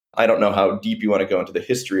I don't know how deep you want to go into the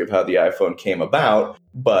history of how the iPhone came about,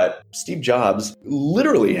 but Steve Jobs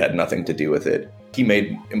literally had nothing to do with it. He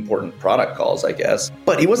made important product calls, I guess,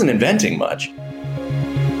 but he wasn't inventing much.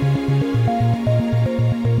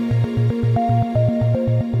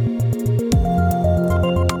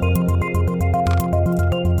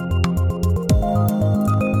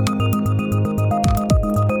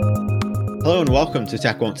 Hello and welcome to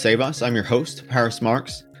Tech Won't Save Us. I'm your host, Paris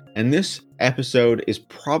Marks, and this episode is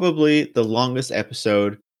probably the longest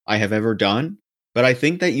episode I have ever done, but I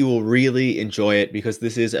think that you will really enjoy it because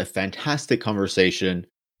this is a fantastic conversation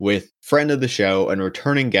with friend of the show and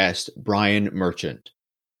returning guest, Brian Merchant.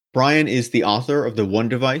 Brian is the author of The One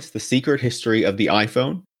Device, The Secret History of the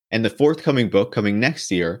iPhone, and the forthcoming book coming next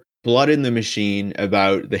year, Blood in the Machine,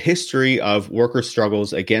 about the history of worker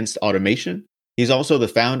struggles against automation. He's also the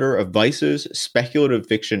founder of Vice's speculative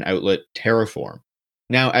fiction outlet, Terraform.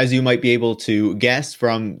 Now, as you might be able to guess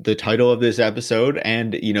from the title of this episode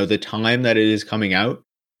and, the time that it is coming out,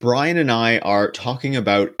 Brian and I are talking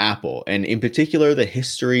about Apple, and in particular, the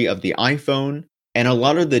history of the iPhone and a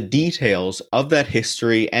lot of the details of that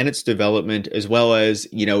history and its development, as well as,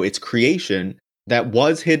 its creation that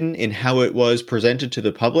was hidden in how it was presented to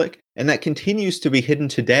the public, and that continues to be hidden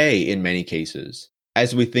today in many cases,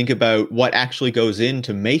 as we think about what actually goes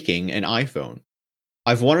into making an iPhone.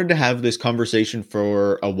 I've wanted to have this conversation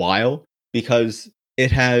for a while because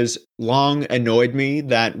it has long annoyed me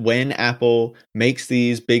that when Apple makes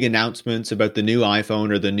these big announcements about the new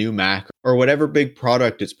iPhone or the new Mac or whatever big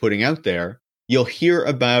product it's putting out there, you'll hear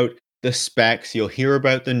about the specs, you'll hear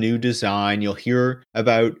about the new design, you'll hear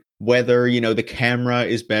about whether, the camera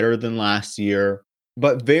is better than last year,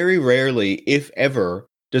 but very rarely, if ever,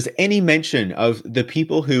 does any mention of the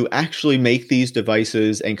people who actually make these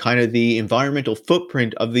devices and kind of the environmental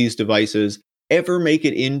footprint of these devices ever make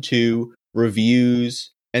it into reviews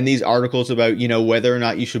and these articles about, whether or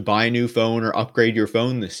not you should buy a new phone or upgrade your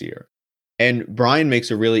phone this year. And Brian makes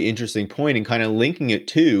a really interesting point in kind of linking it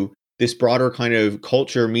to this broader kind of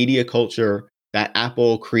culture, media culture that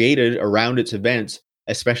Apple created around its events,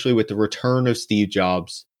 especially with the return of Steve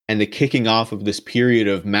Jobs and the kicking off of this period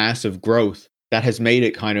of massive growth that has made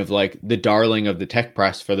it kind of like the darling of the tech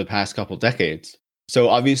press for the past couple decades. So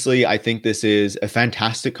obviously, I think this is a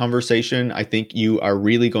fantastic conversation. I think you are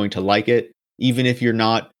really going to like it, even if you're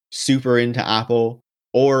not super into Apple,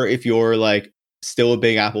 or if you're like still a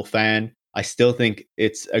big Apple fan. I still think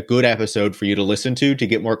it's a good episode for you to listen to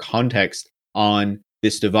get more context on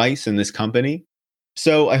this device and this company.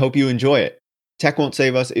 So I hope you enjoy it. Tech Won't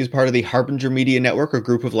Save Us is part of the Harbinger Media Network, a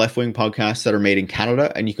group of left-wing podcasts that are made in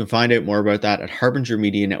Canada, and you can find out more about that at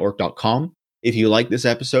harbingermedianetwork.com. If you like this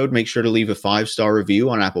episode, make sure to leave a 5-star review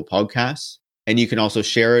on Apple Podcasts, and you can also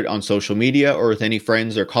share it on social media or with any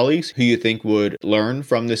friends or colleagues who you think would learn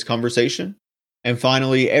from this conversation. And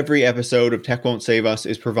finally, every episode of Tech Won't Save Us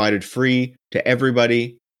is provided free to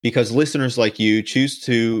everybody because listeners like you choose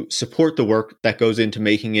to support the work that goes into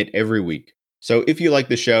making it every week. So if you like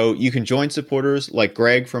the show, you can join supporters like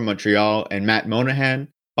Greg from Montreal and Matt Monahan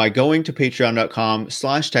by going to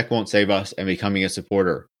patreon.com/techwon'tsaveus and becoming a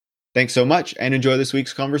supporter. Thanks so much and enjoy this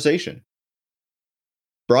week's conversation.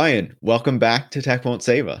 Brian, welcome back to Tech Won't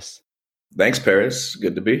Save Us. Thanks, Paris.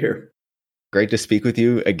 Good to be here. Great to speak with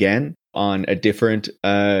you again on a different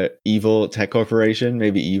evil tech corporation.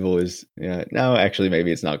 Maybe evil is, no, actually,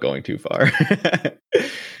 maybe it's not going too far.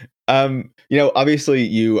 Obviously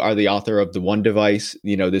you are the author of The One Device,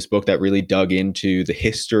 this book that really dug into the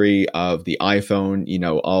history of the iPhone,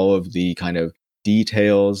 all of the kind of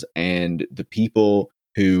details and the people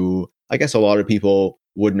who I guess a lot of people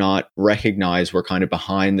would not recognize were kind of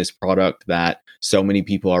behind this product that so many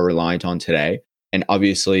people are reliant on today. And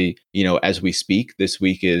obviously, as we speak, this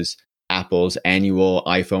week is Apple's annual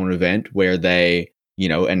iPhone event where they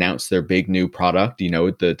announce their big new product,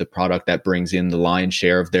 the product that brings in the lion's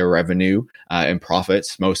share of their revenue and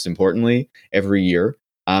profits, most importantly, every year.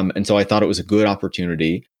 And so I thought it was a good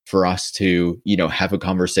opportunity for us to, have a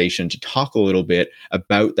conversation to talk a little bit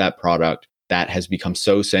about that product that has become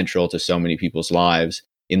so central to so many people's lives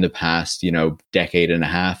in the past, decade and a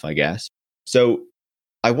half, I guess. So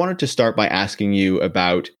I wanted to start by asking you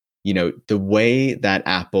about, the way that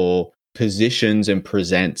Apple positions and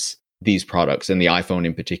presents these products and the iPhone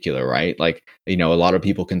in particular, right? Like, a lot of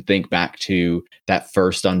people can think back to that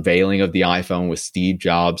first unveiling of the iPhone with Steve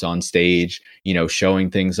Jobs on stage, showing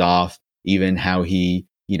things off, even how he,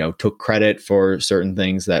 took credit for certain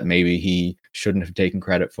things that maybe he shouldn't have taken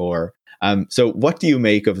credit for. So what do you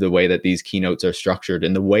make of the way that these keynotes are structured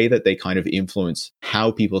and the way that they kind of influence how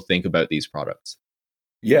people think about these products?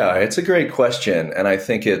 Yeah, it's a great question. And I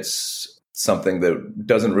think it's something that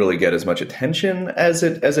doesn't really get as much attention as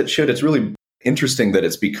it should. It's really interesting that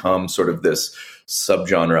it's become sort of this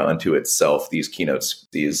subgenre unto itself, these keynotes,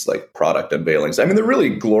 these like product unveilings. I mean, they're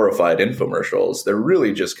really glorified infomercials. They're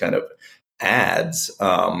really just kind of ads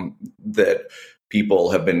that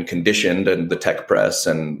people have been conditioned, and the tech press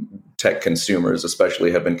and tech consumers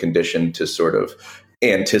especially have been conditioned to sort of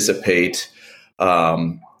anticipate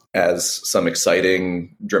as some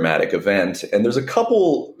exciting, dramatic event. And there's a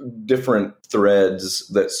couple different threads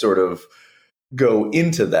that sort of go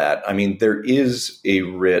into that. I mean, there is a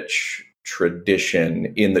rich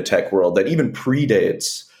tradition in the tech world that even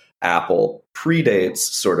predates Apple, predates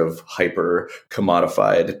sort of hyper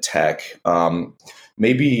commodified tech.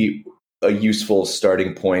 Maybe a useful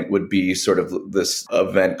starting point would be sort of this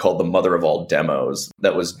event called the Mother of All Demos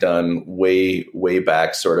that was done way, way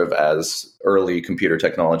back, sort of as early computer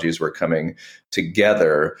technologies were coming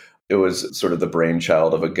together. It was sort of the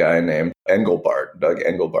brainchild of a guy named Engelbart, Doug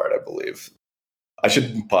Engelbart, I believe. I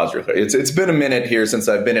should pause real quick. It's been a minute here since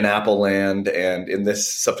I've been in Apple land, and in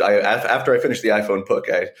this subject, after I finished the iPhone book,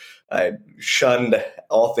 I shunned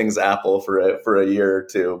all things Apple for a year or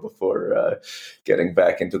two before getting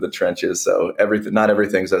back into the trenches. So not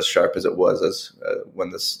everything's as sharp as it was as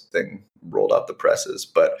when this thing rolled off the presses.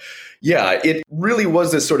 But yeah, it really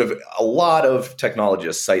was this sort of, a lot of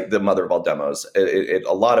technologists cite the mother of all demos.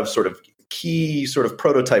 A lot of sort of key sort of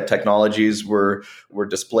prototype technologies were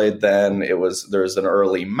displayed then. There's an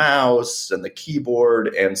early mouse and the keyboard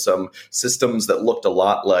and some systems that looked a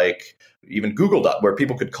lot like even Google Doc, where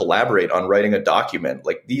people could collaborate on writing a document.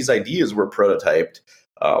 Like, these ideas were prototyped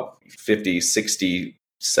 50, 60,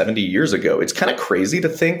 70 years ago. It's kind of crazy to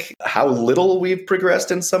think how little we've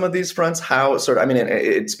progressed in some of these fronts.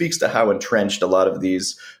 It speaks to how entrenched a lot of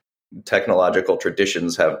these technological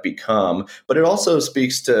traditions have become, but it also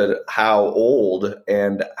speaks to how old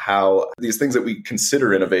and how these things that we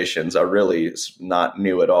consider innovations are really not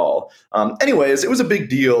new at all. Anyways, it was a big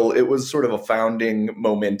deal. It was sort of a founding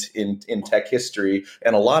moment in tech history,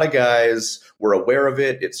 and a lot of guys were aware of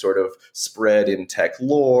it. It sort of spread in tech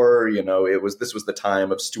lore. This was the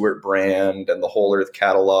time of Stuart Brand and the Whole Earth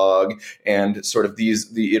catalog, and sort of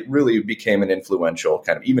it really became an influential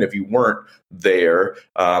kind of, even if you weren't there,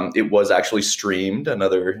 it was actually streamed,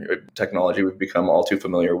 another technology we've become all too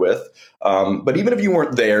familiar with. But even if you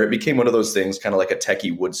weren't there, it became one of those things, kind of like a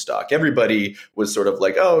techie Woodstock. Everybody was sort of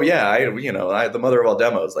like, oh yeah, the mother of all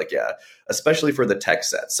demos, like, yeah, especially for the tech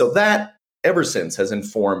set. So that ever since has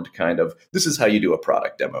informed kind of, this is how you do a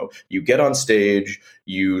product demo. You get on stage,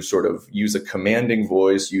 you sort of use a commanding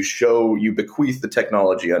voice, you bequeath the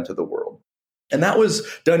technology unto the world. And that was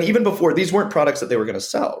done even before. These weren't products that they were going to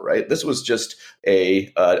sell, right? This was just a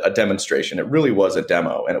demonstration. It really was a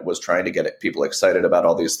demo, and it was trying to get people excited about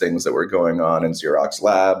all these things that were going on in Xerox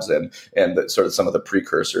Labs and sort of some of the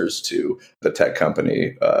precursors to the tech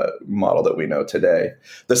company model that we know today.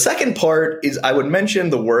 The second part is, I would mention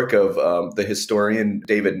the work of the historian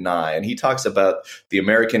David Nye, and he talks about the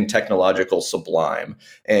American technological sublime.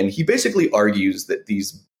 And he basically argues that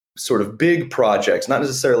these sort of big projects, not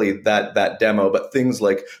necessarily that demo, but things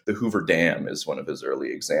like the Hoover Dam is one of his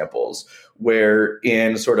early examples, where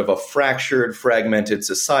in sort of a fractured, fragmented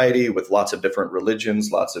society with lots of different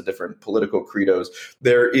religions, lots of different political credos,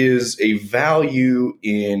 there is a value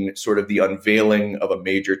in sort of the unveiling of a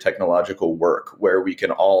major technological work where we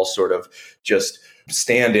can all sort of just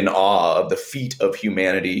stand in awe of the feat of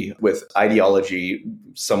humanity with ideology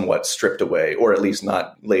somewhat stripped away, or at least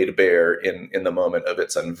not laid bare in the moment of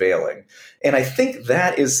its unveiling. And I think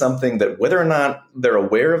that is something that, whether or not they're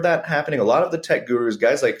aware of that happening, a lot of the tech gurus,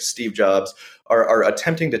 guys like Steve Jobs, are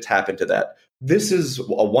attempting to tap into that. This is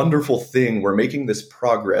a wonderful thing. We're making this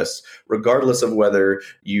progress, regardless of whether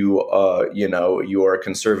you are a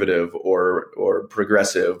conservative or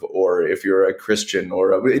progressive, or if you're a Christian,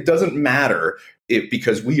 it doesn't matter.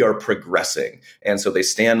 Because we are progressing. And so they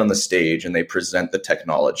stand on the stage and they present the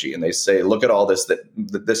technology and they say, look at all this that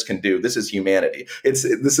this can do. This is humanity. This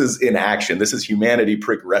is in action. This is humanity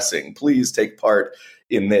progressing. Please take part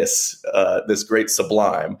in this great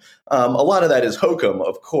sublime. A lot of that is hokum,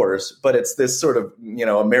 of course, but it's this sort of,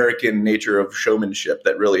 American nature of showmanship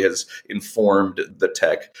that really has informed the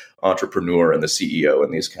tech entrepreneur and the CEO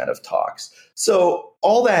in these kind of talks. So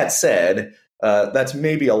all that said, that's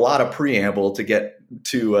maybe a lot of preamble to get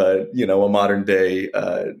to a modern day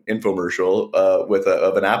infomercial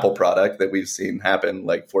of an Apple product that we've seen happen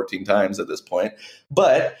like 14 times at this point.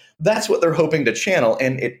 But that's what they're hoping to channel,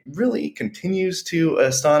 and it really continues to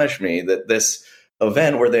astonish me that this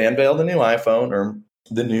event where they unveil the new iPhone or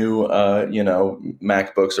the new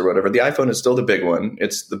MacBooks or whatever, the iPhone is still the big one.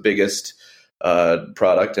 It's the biggest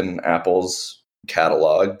product in Apple's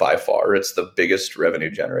catalog by far. It's the biggest revenue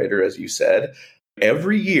generator, as you said.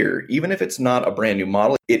 Every year, even if it's not a brand new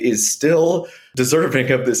model, it is still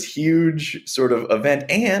deserving of this huge sort of event.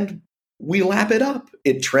 And we lap it up.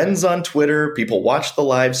 It trends on Twitter. People watch the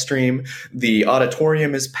live stream. The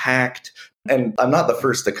auditorium is packed. And I'm not the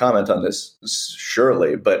first to comment on this,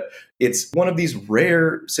 surely, but it's one of these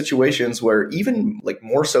rare situations where even like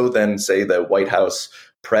more so than, say, the White House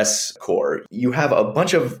press corps, you have a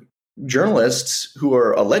bunch of journalists who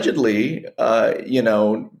are allegedly,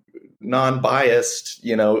 non-biased,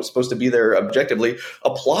 supposed to be there objectively,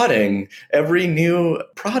 applauding every new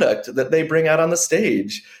product that they bring out on the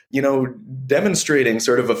stage, demonstrating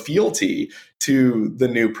sort of a fealty to the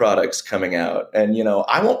new products coming out. And,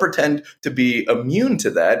 I won't pretend to be immune to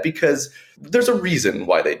that because there's a reason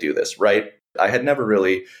why they do this, right? I had never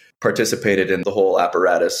really participated in the whole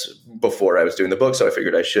apparatus before I was doing the book, so I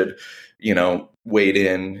figured I should, wade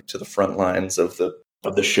in to the front lines of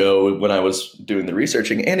the show when I was doing the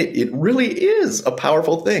researching. And it really is a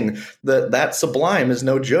powerful thing. That Sublime is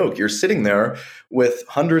no joke. You're sitting there with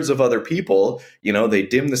hundreds of other people. They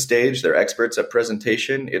dim the stage. They're experts at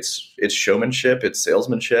presentation. It's showmanship. It's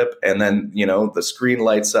salesmanship. And then, the screen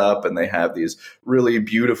lights up and they have these really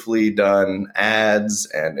beautifully done ads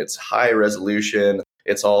and it's high resolution.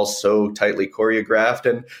 It's all so tightly choreographed.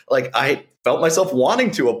 And I felt myself wanting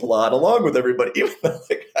to applaud along with everybody, even though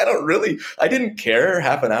I didn't care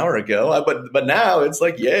half an hour ago. But now it's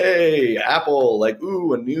like, yay, Apple,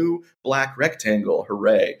 ooh, a new black rectangle,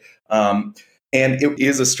 hooray. And it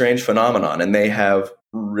is a strange phenomenon, and they have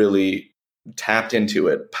really tapped into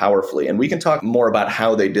it powerfully. And we can talk more about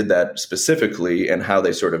how they did that specifically and how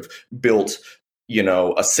they sort of built,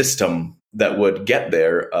 a system that would get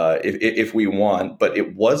there if we want. But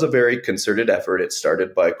it was a very concerted effort. It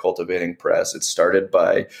started by cultivating press. It started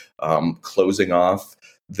by closing off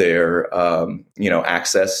their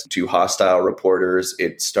access to hostile reporters.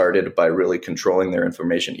 It started by really controlling their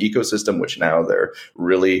information ecosystem, which now they're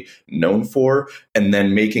really known for, and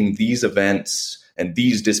then making these events and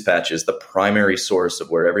these dispatches the primary source of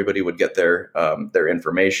where everybody would get their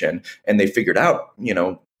information. And they figured out,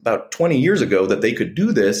 about 20 years ago that they could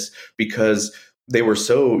do this because they were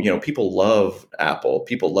so, people love Apple,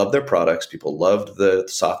 people love their products, people loved the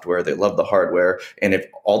software, they loved the hardware. And if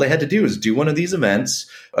all they had to do is do one of these events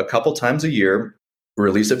a couple times a year,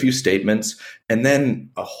 release a few statements, and then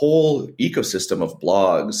a whole ecosystem of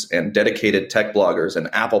blogs and dedicated tech bloggers and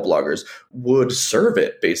Apple bloggers would serve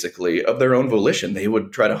it basically of their own volition. They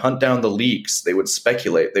would try to hunt down the leaks. They would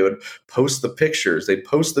speculate. They would post the pictures. They'd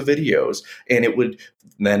post the videos. And it would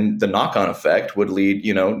then the knock-on effect would lead,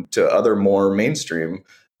 to other more mainstream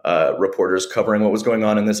reporters covering what was going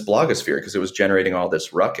on in this blogosphere because it was generating all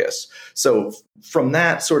this ruckus. So from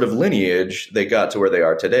that sort of lineage, they got to where they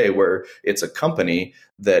are today, where it's a company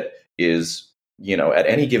that is, at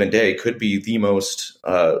any given day could be the most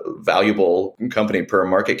valuable company per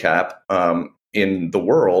market cap in the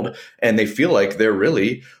world. And they feel like they're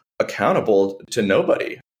really accountable to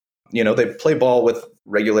nobody. They play ball with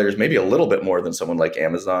regulators maybe a little bit more than someone like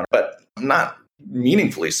Amazon, but not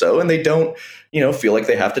meaningfully so. And they don't, feel like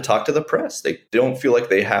they have to talk to the press. They don't feel like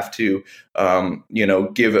they have to,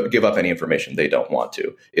 give up any information they don't want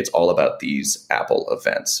to. It's all about these Apple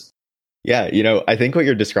events. Yeah, I think what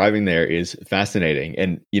you're describing there is fascinating.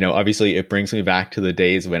 And, obviously it brings me back to the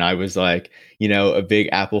days when I was a big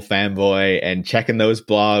Apple fanboy and checking those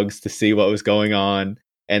blogs to see what was going on.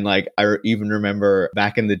 And I even remember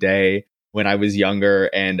back in the day when I was younger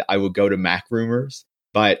and I would go to Mac Rumors,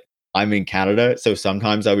 but I'm in Canada. So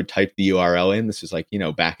sometimes I would type the URL in. This was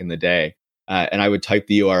back in the day. And I would type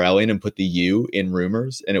the URL in and put the U in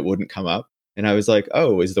Rumors and it wouldn't come up. And I was like,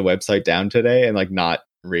 oh, is the website down today? And not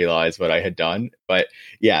realize what I had done. But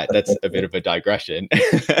yeah, that's a bit of a digression.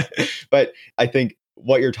 But I think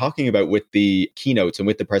what you're talking about with the keynotes and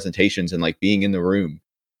with the presentations and being in the room,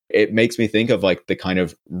 it makes me think of the kind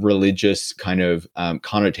of religious kind of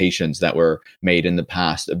connotations that were made in the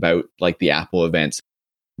past about the Apple events.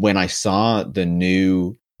 When I saw the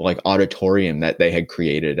new auditorium that they had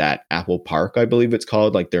created at Apple Park, I believe it's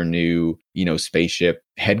called, their new, spaceship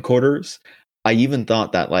headquarters, I even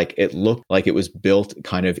thought that it looked like it was built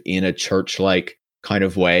kind of in a church-like kind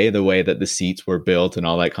of way, the way that the seats were built and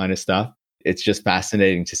all that kind of stuff. It's just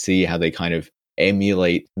fascinating to see how they kind of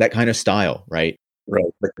emulate that kind of style, right? Right.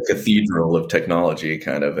 Like the cathedral of technology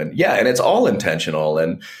kind of. And yeah, and it's all intentional.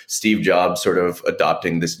 And Steve Jobs sort of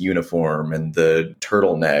adopting this uniform and the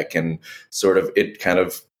turtleneck and sort of it kind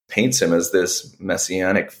of paints him as this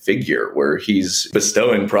messianic figure where he's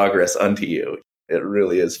bestowing progress unto you. It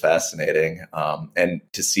really is fascinating. And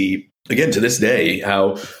to see, again, to this day,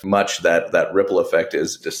 how much that ripple effect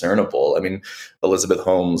is discernible. I mean, Elizabeth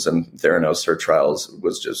Holmes and Theranos, her trials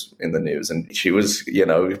was just in the news. And she was,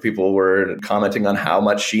 people were commenting on how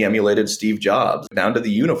much she emulated Steve Jobs down to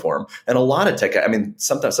the uniform. And a lot of tech, I mean,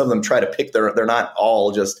 sometimes some of them try to pick they're not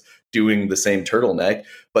all just doing the same turtleneck,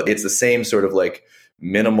 but it's the same sort of like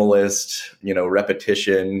minimalist,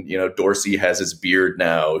 repetition. Dorsey has his beard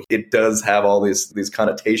now. It does have all these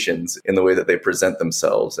connotations in the way that they present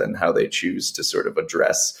themselves and how they choose to sort of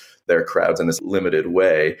address their crowds in this limited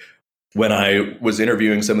way. When I was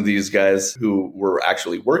interviewing some of these guys who were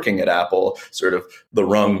actually working at Apple, sort of the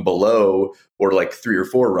rung below, or like 3 or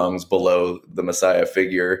 4 rungs below the Messiah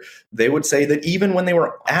figure, they would say that even when they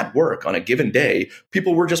were at work on a given day,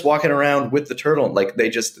 people were just walking around with the turtle. Like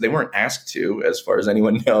they weren't asked to, as far as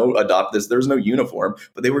anyone know, adopt this. There's no uniform,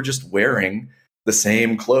 but they were just wearing the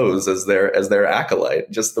same clothes as their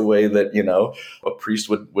acolyte, just the way that, a priest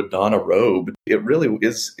would don a robe. It really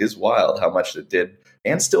is wild how much it did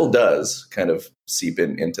and still does kind of seep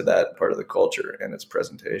into that part of the culture and its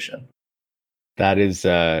presentation. That is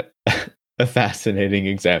a fascinating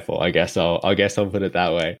example. I guess I'll put it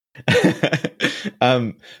that way.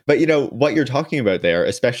 But what you're talking about there,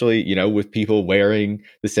 especially with people wearing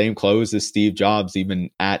the same clothes as Steve Jobs, even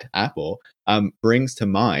at Apple, brings to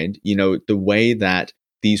mind the way that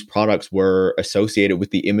these products were associated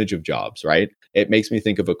with the image of Jobs, right? It makes me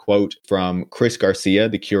think of a quote from Chris Garcia,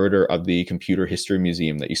 the curator of the Computer History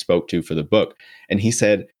Museum that you spoke to for the book. And he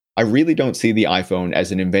said, "I really don't see the iPhone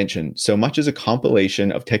as an invention so much as a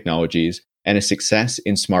compilation of technologies and a success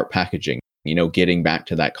in smart packaging," getting back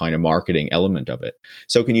to that kind of marketing element of it.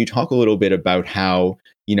 So can you talk a little bit about how,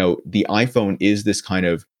 the iPhone is this kind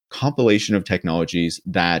of compilation of technologies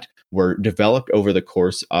that were developed over the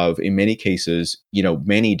course of, in many cases,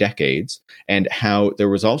 many decades, and how there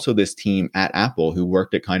was also this team at Apple who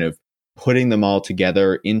worked at kind of putting them all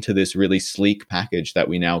together into this really sleek package that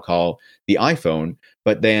we now call the iPhone.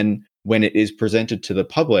 But then when it is presented to the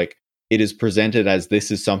public, it is presented as this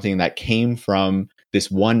is something that came from this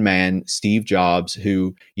one man, Steve Jobs,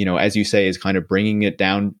 who, as you say, is kind of bringing it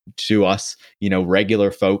down to us,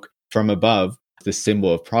 regular folk from above, the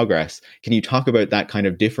symbol of progress. Can you talk about that kind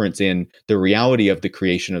of difference in the reality of the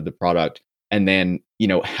creation of the product and then,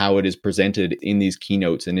 how it is presented in these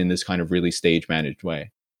keynotes and in this kind of really stage managed way?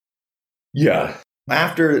 Yeah.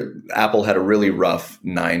 After Apple had a really rough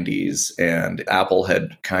 90s, and Apple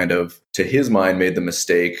had kind of, to his mind, made the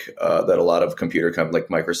mistake that a lot of computer companies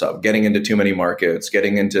like Microsoft, getting into too many markets,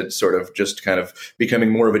 getting into sort of just kind of becoming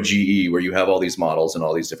more of a GE where you have all these models and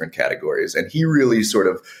all these different categories. And he really sort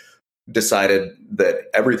of decided that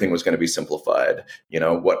everything was going to be simplified,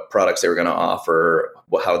 what products they were going to offer,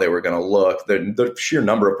 how they were going to look, the sheer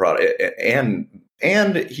number of products.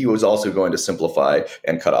 And he was also going to simplify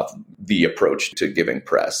and cut off the approach to giving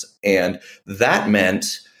press. And that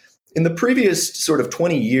meant in the previous sort of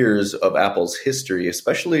 20 years of Apple's history,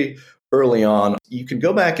 especially early on, you can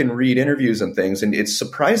go back and read interviews and things, and it's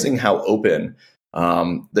surprising how open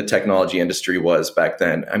the technology industry was back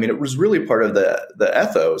then. I mean, it was really part of the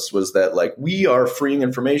ethos was that like we are freeing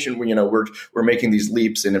information. We're making these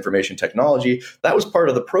leaps in information technology. That was part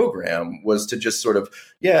of the program, was to just sort of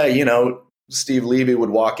Steve Levy would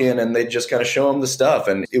walk in and they'd just kind of show him the stuff,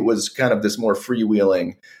 and it was kind of this more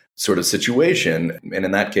freewheeling sort of situation. And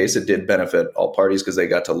in that case, it did benefit all parties because they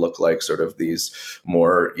got to look like sort of these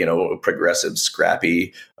more, progressive,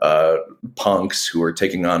 scrappy punks who were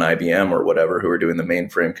taking on IBM or whatever, who were doing the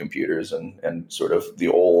mainframe computers and sort of the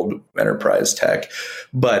old enterprise tech.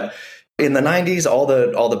 But in the 90s, all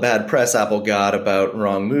the bad press Apple got about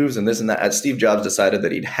wrong moves and this and that, as Steve Jobs decided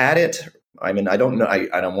that he'd had it. I mean, I don't know.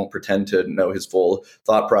 I won't pretend to know his full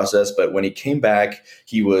thought process, but when he came back,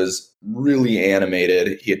 he was really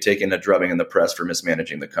animated. He had taken a drubbing in the press for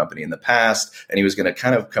mismanaging the company in the past, and he was going to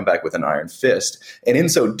kind of come back with an iron fist. And in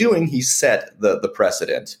so doing, he set the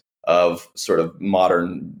precedent of sort of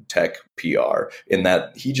modern tech PR in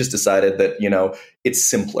that he just decided that, it's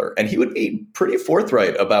simpler. And he would be pretty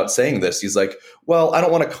forthright about saying this. He's like, well, I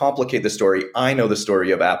don't want to complicate the story. I know the story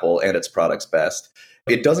of Apple and its products best.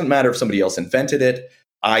 It doesn't matter if somebody else invented it.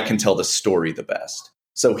 I can tell the story the best.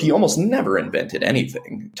 So he almost never invented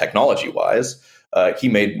anything technology-wise. He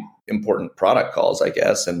made important product calls, I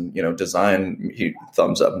guess, and design, he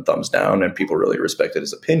thumbs up and thumbs down, and people really respected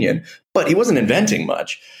his opinion. But he wasn't inventing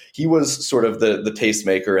much. He was sort of the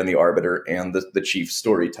tastemaker and the arbiter and the chief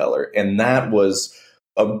storyteller. And that was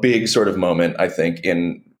a big sort of moment, I think,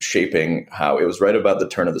 in shaping how it was right about the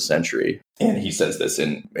turn of the century. And he says this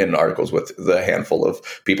in articles with the handful of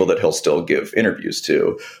people that he'll still give interviews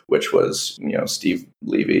to, which was, Steve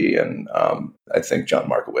Levy and I think John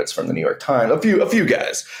Markowitz from the New York Times, a few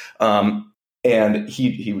guys. And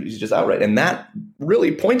he was just outright. And that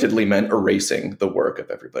really pointedly meant erasing the work of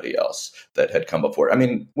everybody else that had come before. I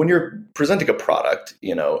mean, when you're presenting a product,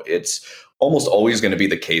 it's almost always going to be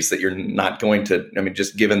the case that you're not going to,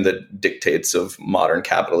 just given the dictates of modern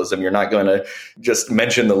capitalism, you're not going to just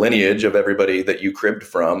mention the lineage of everybody that you cribbed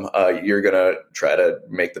from. You're going to try to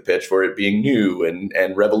make the pitch for it being new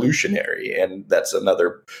and revolutionary. And that's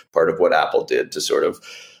another part of what Apple did to sort of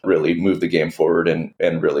really move the game forward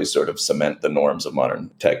and really sort of cement the norms of modern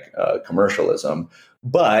tech commercialism.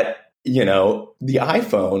 But the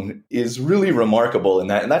iPhone is really remarkable in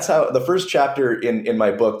that. And that's how the first chapter in my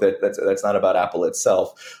book that's not about Apple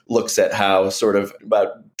itself looks at how sort of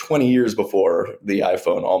about 20 years before the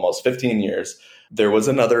iPhone, almost 15 years, there was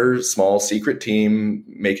another small secret team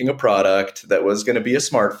making a product that was going to be a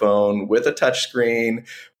smartphone with a touchscreen.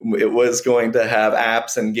 It was going to have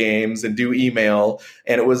apps and games and do email.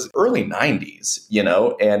 And it was early 90s,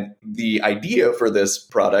 and the idea for this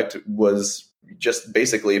product was just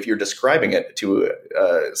basically, if you're describing it to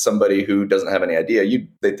somebody who doesn't have any idea,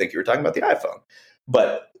 they'd think you were talking about the iPhone.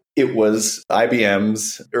 But it was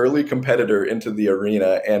IBM's early competitor into the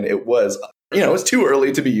arena, and it was too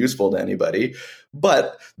early to be useful to anybody.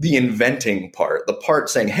 But the inventing part, the part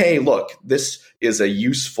saying, hey, look, this is a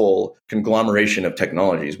useful conglomeration of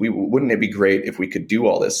technologies. Wouldn't it be great if we could do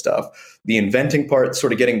all this stuff? The inventing part,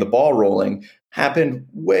 sort of getting the ball rolling, happened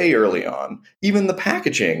way early on. Even the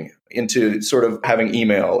packaging into sort of having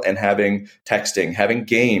email and having texting, having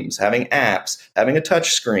games, having apps, having a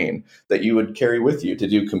touch screen that you would carry with you to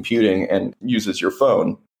do computing and use as your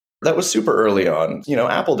phone. That was super early on.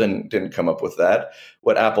 Apple didn't come up with that.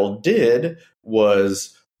 What Apple did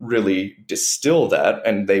was really distill that,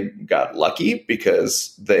 and they got lucky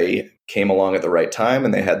because they came along at the right time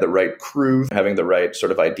and they had the right crew having the right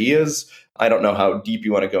sort of ideas. I don't know how deep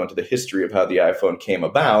you want to go into the history of how the iPhone came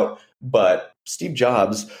about, but Steve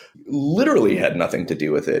Jobs literally had nothing to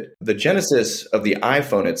do with it. The genesis of the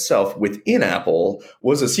iPhone itself within Apple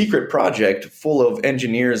was a secret project full of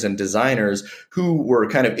engineers and designers who were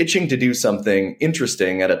kind of itching to do something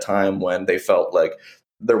interesting at a time when they felt like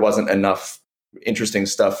there wasn't enough interesting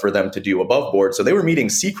stuff for them to do above board. So they were meeting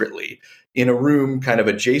secretly in a room kind of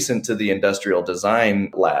adjacent to the industrial design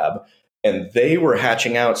lab. And they were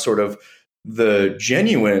hatching out sort of the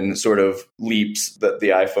genuine sort of leaps that the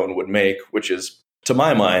iPhone would make, which is, to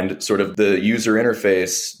my mind, sort of the user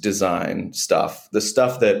interface design stuff. The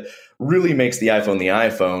stuff that really makes the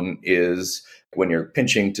iPhone is when you're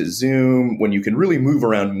pinching to zoom, when you can really move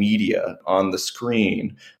around media on the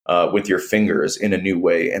screen with your fingers in a new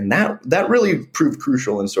way. And that really proved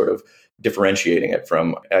crucial in sort of differentiating it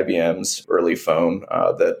from IBM's early phone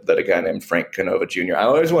that a guy named Frank Canova Jr. I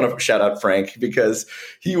always want to shout out Frank because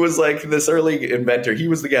he was like this early inventor. He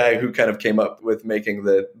was the guy who kind of came up with making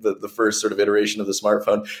the first sort of iteration of the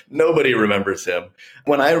smartphone. Nobody remembers him.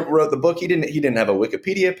 When I wrote the book, he didn't have a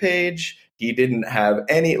Wikipedia page. He didn't have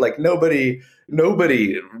any, like nobody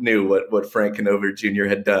knew what Frank Canova Jr.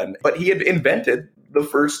 had done, but he had invented the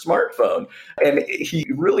first smartphone. And he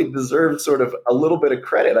really deserved sort of a little bit of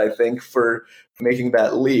credit, I think, for making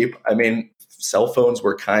that leap. I mean, cell phones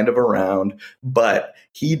were kind of around, but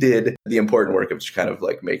he did the important work of kind of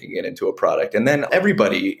like making it into a product. And then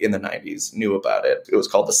everybody in the 90s knew about it. It was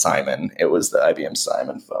called the Simon. It was the IBM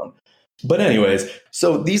Simon phone. But anyways,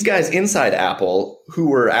 so these guys inside Apple who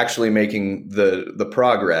were actually making the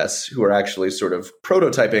progress, who were actually sort of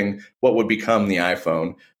prototyping what would become the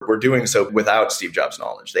iPhone, were doing so without Steve Jobs'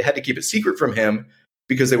 knowledge. They had to keep it secret from him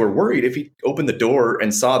because they were worried if he opened the door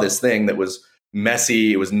and saw this thing that was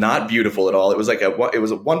messy, it was not beautiful at all. It was like at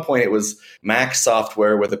one point it was Mac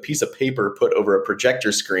software with a piece of paper put over a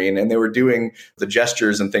projector screen, and they were doing the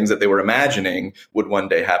gestures and things that they were imagining would one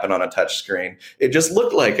day happen on a touch screen. It just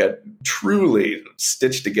looked like a truly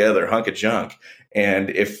stitched together hunk of junk. And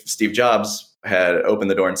if Steve Jobs had opened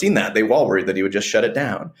the door and seen that, they were all worried that he would just shut it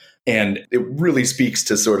down. And it really speaks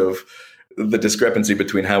to sort of the discrepancy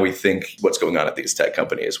between how we think what's going on at these tech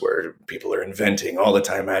companies, where people are inventing all the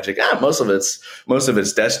time magic. Most of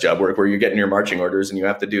it's desk job work where you're getting your marching orders and you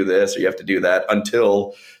have to do this or you have to do that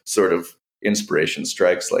until sort of inspiration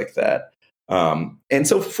strikes like that. And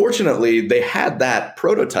so fortunately, they had that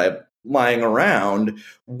prototype lying around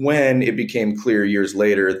when it became clear years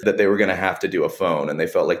later that they were going to have to do a phone. And they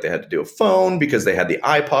felt like they had to do a phone because they had the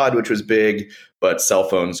iPod, which was big, but cell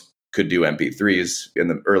phones could do MP3s in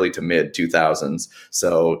the early to mid 2000s.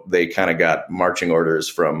 So they kind of got marching orders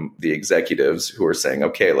from the executives who were saying,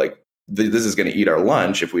 okay, like this is going to eat our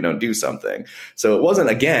lunch if we don't do something. So it wasn't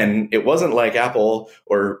like Apple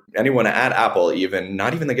or anyone at Apple, even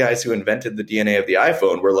not even the guys who invented the DNA of the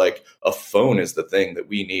iPhone were like, a phone is the thing that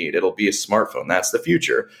we need. It'll be a smartphone. That's the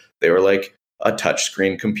future. They were like, a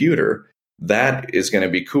touchscreen computer. That is going to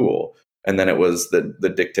be cool. And then it was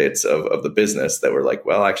the dictates of the business that were like,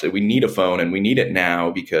 well, actually, we need a phone and we need it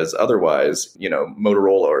now because otherwise,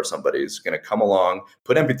 Motorola or somebody's going to come along,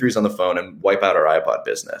 put MP3s on the phone and wipe out our iPod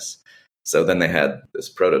business. So then they had this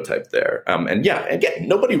prototype there. And yeah, again,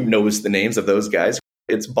 nobody knows the names of those guys.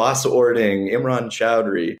 It's Bas Ording, Imran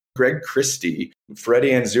Chowdhury, Greg Christie,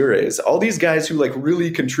 Freddie Anzures, all these guys who like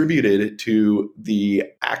really contributed to the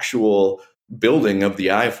actual building of the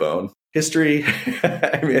iPhone. History,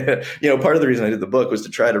 I mean, part of the reason I did the book was to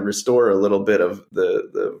try to restore a little bit of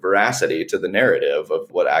the veracity to the narrative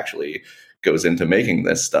of what actually goes into making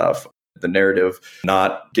this stuff. The narrative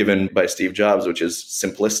not given by Steve Jobs, which is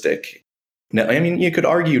simplistic. Now, I mean, you could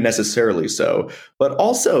argue necessarily so, but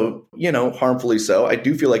also, harmfully so. I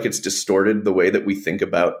do feel like it's distorted the way that we think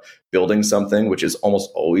about building something, which is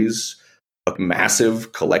almost always a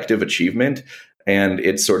massive collective achievement. And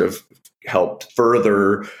it sort of helped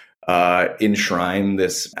further enshrine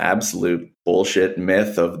this absolute bullshit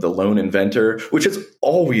myth of the lone inventor, which has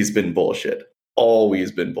always been bullshit.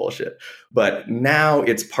 But now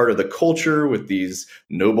it's part of the culture with these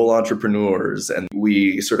noble entrepreneurs. And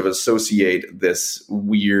we sort of associate this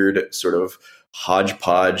weird sort of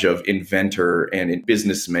hodgepodge of inventor and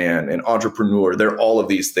businessman and entrepreneur. They're all of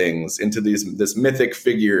these things into this mythic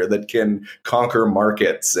figure that can conquer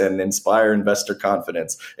markets and inspire investor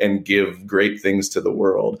confidence and give great things to the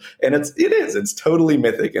world. And it's totally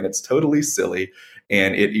mythic and it's totally silly.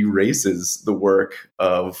 And it erases the work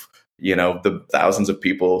of the thousands of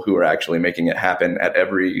people who are actually making it happen at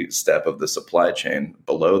every step of the supply chain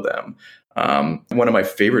below them. One of my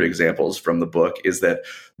favorite examples from the book is that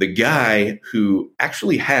the guy who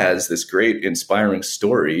actually has this great inspiring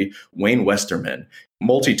story, Wayne Westerman,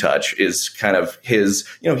 multi-touch is kind of his,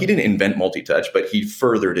 he didn't invent multi-touch, but he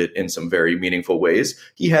furthered it in some very meaningful ways.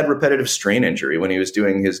 He had repetitive strain injury when he was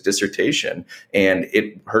doing his dissertation, and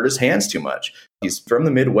it hurt his hands too much. He's from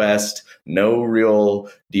the Midwest, no real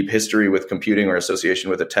deep history with computing or association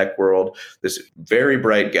with the tech world. This very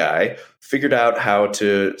bright guy figured out how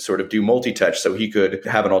to sort of do multi-touch so he could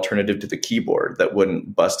have an alternative to the keyboard that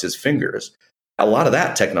wouldn't bust his fingers. A lot of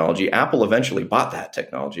that technology, Apple eventually bought that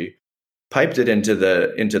technology, piped it into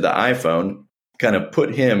the iPhone, kind of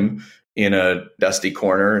put him in a dusty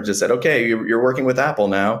corner and just said, okay, you're working with Apple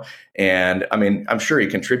now. And I mean, I'm sure he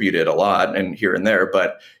contributed a lot and here and there,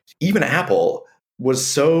 but even Apple was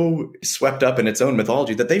so swept up in its own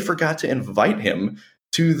mythology that they forgot to invite him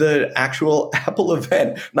to the actual Apple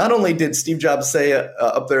event. Not only did Steve Jobs say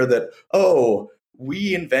up there that, oh,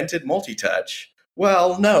 we invented multi-touch.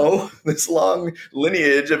 Well, no, this long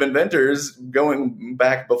lineage of inventors going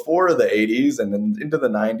back before the 80s and then into the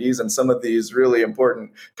 90s, and some of these really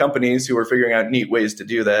important companies who were figuring out neat ways to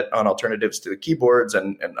do that on alternatives to the keyboards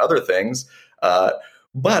and other things.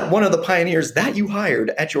 But one of the pioneers that you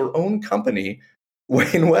hired at your own company,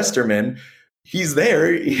 Wayne Westerman, he's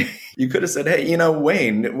there. You could have said, hey,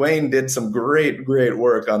 Wayne did some great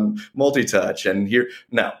work on multi-touch. And here,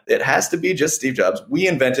 no, it has to be just Steve Jobs. We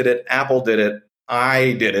invented it. Apple did it.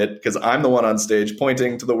 I did it because I'm the one on stage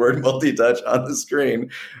pointing to the word multi-touch on the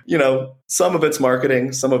screen. Some of it's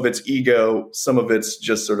marketing, some of it's ego, some of it's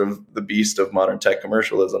just sort of the beast of modern tech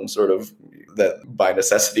commercialism, sort of that by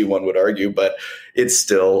necessity one would argue, but it's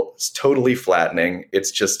totally flattening.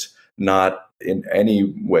 It's just not in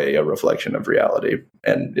any way a reflection of reality.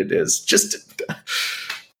 And it is just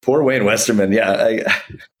poor Wayne Westerman. Yeah.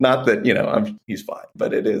 Not that, he's fine,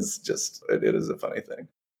 but it is a funny thing.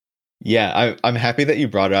 Yeah, I'm happy that you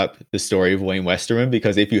brought up the story of Wayne Westerman,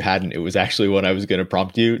 because if you hadn't, it was actually what I was going to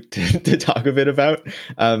prompt you to talk a bit about,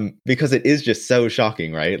 because it is just so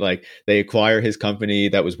shocking, right? Like they acquire his company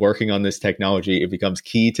that was working on this technology. It becomes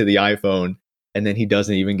key to the iPhone. And then he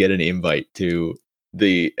doesn't even get an invite to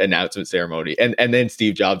the announcement ceremony. And then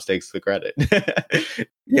Steve Jobs takes the credit.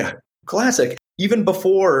 Yeah, classic. Even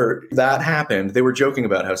before that happened, they were joking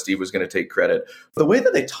about how Steve was going to take credit. The way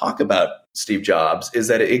that they talk about Steve Jobs is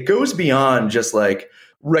that it goes beyond just like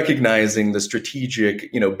recognizing the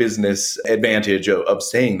strategic, business advantage of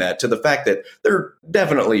saying that, to the fact that there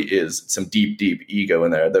definitely is some deep ego in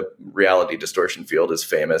there. The reality distortion field is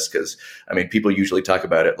famous because, people usually talk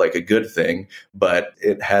about it like a good thing, but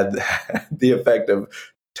it had the effect of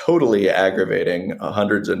totally aggravating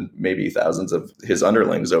hundreds and maybe thousands of his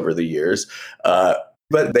underlings over the years.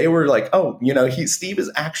 But they were like, oh, Steve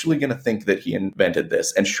is actually going to think that he invented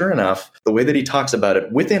this. And sure enough, the way that he talks about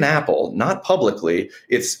it within Apple, not publicly,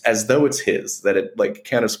 it's as though it's his, that it like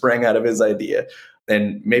kind of sprang out of his idea.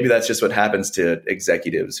 And maybe that's just what happens to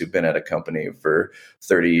executives who've been at a company for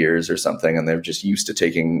 30 years or something, and they're just used to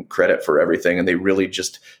taking credit for everything. And they really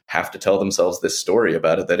just have to tell themselves this story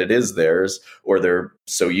about it, that it is theirs, or they're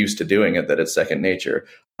so used to doing it that it's second nature.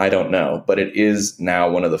 I don't know, but it is now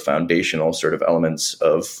one of the foundational sort of elements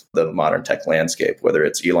of the modern tech landscape, whether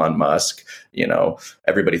it's Elon Musk,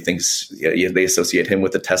 everybody thinks they associate him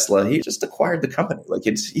with the Tesla. He just acquired the company. Like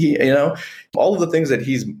all of the things that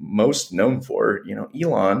he's most known for,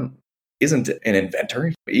 Elon isn't an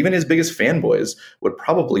inventor. Even his biggest fanboys would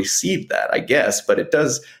probably see that, I guess, but it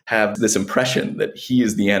does have this impression that he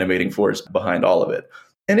is the animating force behind all of it.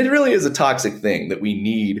 And it really is a toxic thing that we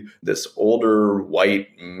need this older white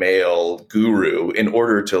male guru in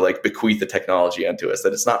order to like bequeath the technology onto us,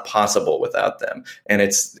 that it's not possible without them. And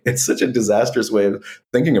it's such a disastrous way of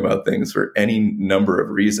thinking about things for any number of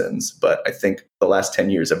reasons. But I think the last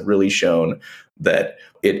 10 years have really shown that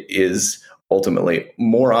it is ultimately,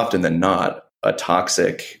 more often than not, a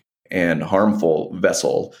toxic and harmful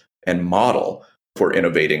vessel and model for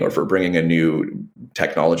innovating or for bringing a new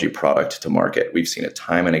technology product to market. We've seen it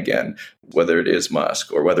time and again, whether it is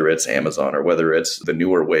Musk or whether it's Amazon or whether it's the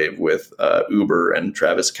newer wave with Uber and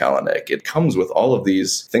Travis Kalanick. It comes with all of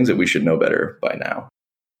these things that we should know better by now.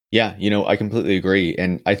 Yeah, I completely agree.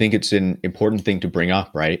 And I think it's an important thing to bring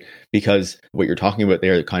up, right? Because what you're talking about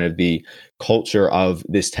there, kind of the culture of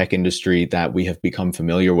this tech industry that we have become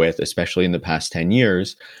familiar with, especially in the past 10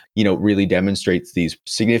 years, really demonstrates these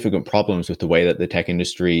significant problems with the way that the tech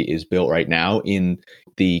industry is built right now in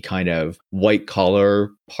the kind of white collar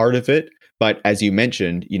part of it. But as you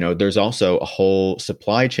mentioned, there's also a whole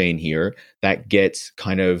supply chain here that gets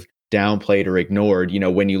kind of downplayed or ignored.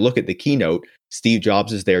 When you look at the keynote, Steve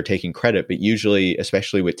Jobs is there taking credit, but usually,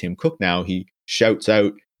 especially with Tim Cook now, he shouts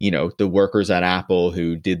out, the workers at Apple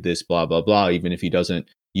who did this, blah, blah, blah, even if he doesn't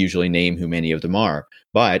usually name who many of them are.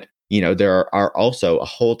 But, there are also a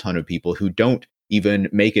whole ton of people who don't even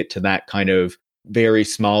make it to that kind of very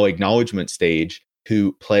small acknowledgement stage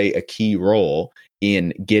who play a key role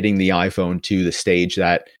in getting the iPhone to the stage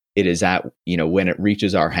that it is at, when it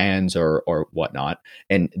reaches our hands or whatnot.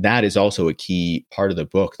 And that is also a key part of the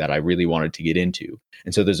book that I really wanted to get into.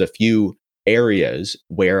 And so there's a few areas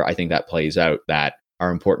where I think that plays out that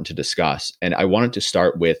are important to discuss. And I wanted to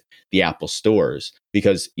start with the Apple stores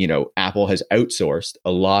because, Apple has outsourced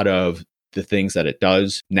a lot of the things that it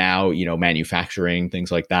does now, manufacturing,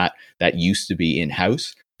 things like that used to be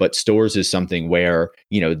in-house. But stores is something where,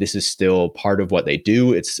 this is still part of what they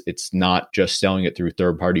do. It's not just selling it through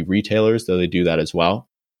third-party retailers, though they do that as well.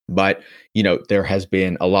 But, there has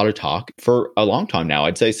been a lot of talk for a long time now,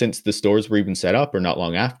 I'd say since the stores were even set up or not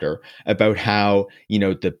long after, about how,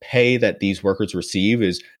 the pay that these workers receive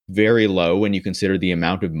is very low when you consider the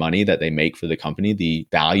amount of money that they make for the company, the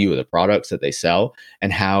value of the products that they sell,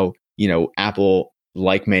 and how, Apple,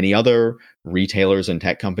 like many other retailers and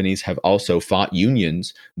tech companies, have also fought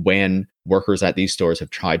unions when workers at these stores have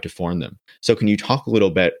tried to form them. So can you talk a little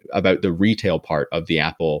bit about the retail part of the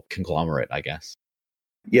Apple conglomerate, I guess?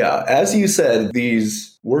 Yeah, as you said,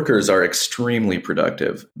 these workers are extremely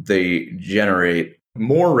productive. They generate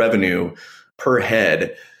more revenue per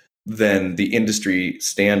head than the industry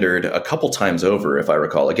standard a couple times over, if I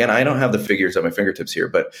recall. Again, I don't have the figures at my fingertips here,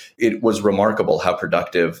 but it was remarkable how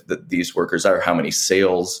productive that these workers are, how many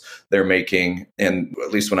sales they're making. And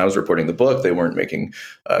at least when I was reporting the book, they weren't making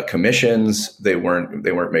commissions, they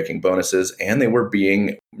weren't making bonuses, and they were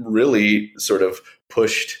being really sort of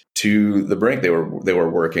pushed to the brink. They were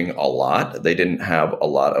working a lot. They didn't have a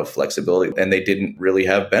lot of flexibility, and they didn't really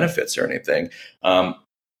have benefits or anything.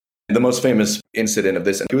 The most famous incident of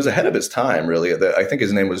this, and he was ahead of his time, really. I think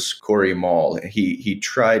his name was Corey Mall. He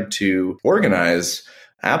tried to organize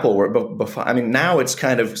Apple, but before, now it's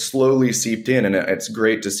kind of slowly seeped in, and it's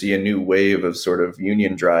great to see a new wave of sort of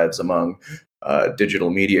union drives among digital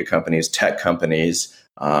media companies, tech companies.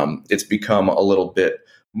 It's become a little bit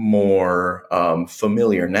more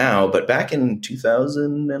familiar now, but back in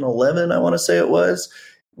 2011, I want to say it was,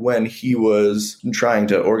 when he was trying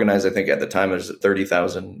to organize, I think at the time there's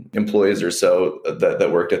 30,000 employees or so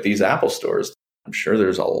that worked at these Apple stores. I'm sure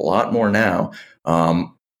there's a lot more now.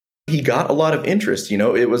 He got a lot of interest.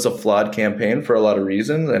 It was a flawed campaign for a lot of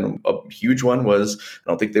reasons. And a huge one was, I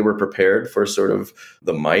don't think they were prepared for sort of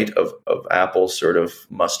the might of Apple sort of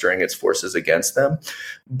mustering its forces against them.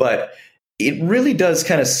 But it really does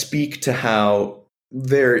kind of speak to how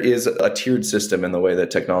there is a tiered system in the way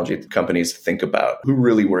that technology companies think about who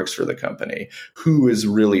really works for the company, who is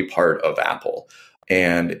really part of Apple.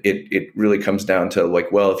 And it really comes down to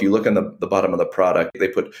like, well, if you look on the bottom of the product, they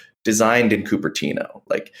put designed in Cupertino.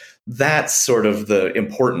 Like that's sort of the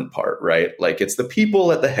important part, right? Like it's the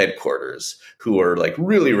people at the headquarters who are like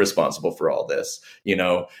really responsible for all this,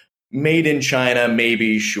 made in China,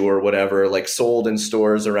 maybe, sure, whatever, like sold in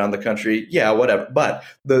stores around the country. Yeah, whatever. But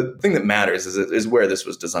the thing that matters is where this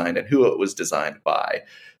was designed and who it was designed by.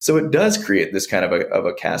 So it does create this kind of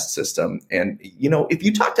a caste system. And, if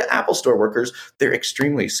you talk to Apple Store workers, they're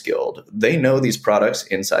extremely skilled. They know these products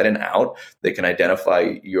inside and out. They can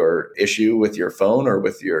identify your issue with your phone or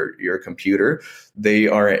with your computer. They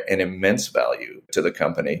are an immense value to the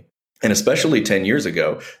company. And especially 10 years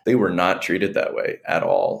ago, they were not treated that way at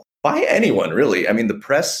all by anyone, really. I mean, the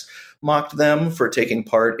press mocked them for taking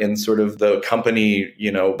part in sort of the company,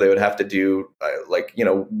 they would have to do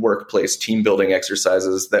workplace team building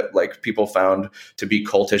exercises that like people found to be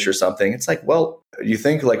cultish or something. It's like, well, you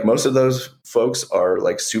think like most of those folks are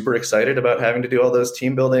like super excited about having to do all those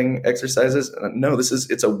team building exercises? No,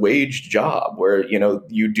 it's a wage job where,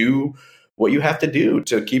 you do what you have to do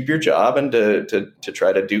to keep your job and to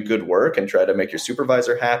try to do good work and try to make your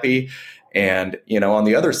supervisor happy. And, on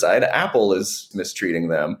the other side, Apple is mistreating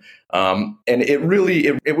them. And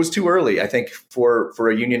it was too early, I think, for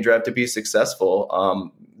a union drive to be successful.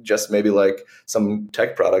 Just maybe like some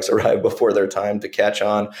tech products arrive before their time to catch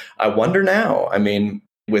on. I wonder now, I mean,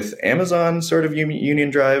 with Amazon sort of union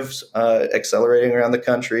drives accelerating around the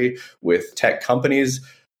country, with tech companies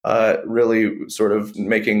really sort of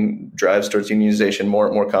making drives towards unionization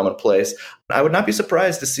more commonplace, I would not be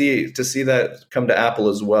surprised to see that come to Apple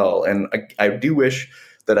as well. And I do wish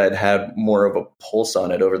that I'd had more of a pulse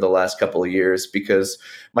on it over the last couple of years, because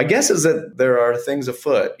my guess is that there are things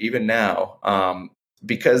afoot even now,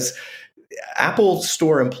 because Apple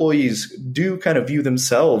Store employees do kind of view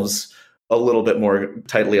themselves a little bit more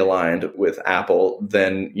tightly aligned with Apple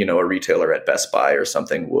than, a retailer at Best Buy or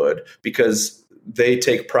something would, because they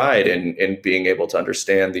take pride in being able to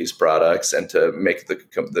understand these products and to make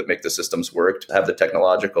the systems work, to have the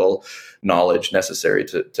technological knowledge necessary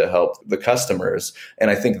to help the customers. And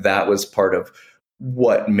I think that was part of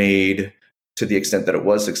what made, to the extent that it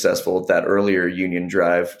was successful, that earlier union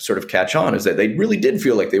drive sort of catch on, is that they really did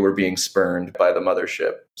feel like they were being spurned by the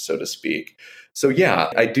mothership, so to speak. So yeah,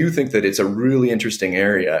 I do think that it's a really interesting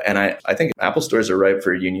area. And I think Apple stores are ripe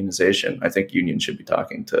for unionization. I think unions should be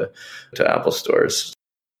talking to Apple stores.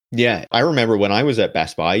 Yeah, I remember when I was at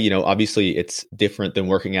Best Buy, obviously it's different than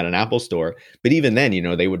working at an Apple store. But even then,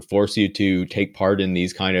 they would force you to take part in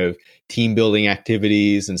these kind of team building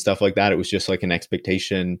activities and stuff like that. It was just like an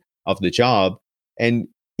expectation of the job. And,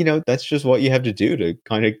 that's just what you have to do to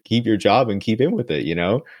kind of keep your job and keep in with it.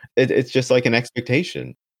 It's just like an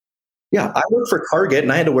expectation. Yeah, I worked for Target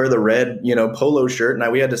and I had to wear the red, polo shirt,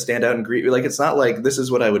 and we had to stand out and greet. Like, it's not like this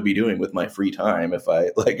is what I would be doing with my free time if I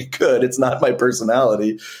could. It's not my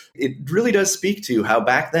personality. It really does speak to how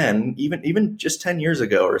back then, even just 10 years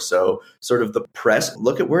ago or so, sort of the press,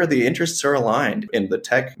 look at where the interests are aligned in the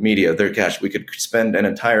tech media. We could spend an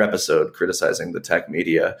entire episode criticizing the tech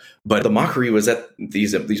media, but the mockery was at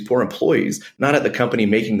these poor employees, not at the company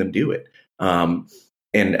making them do it.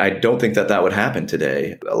 And I don't think that would happen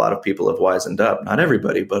today. A lot of people have wisened up. Not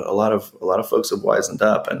everybody, but a lot of folks have wisened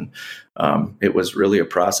up. And it was really a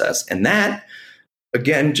process. And that,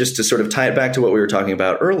 again, just to sort of tie it back to what we were talking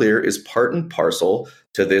about earlier, is part and parcel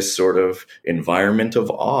to this sort of environment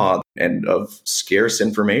of awe and of scarce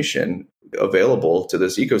information available to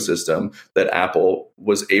this ecosystem, that Apple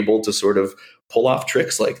was able to sort of pull off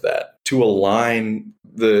tricks like that to align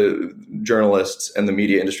the journalists and the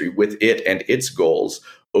media industry with it and its goals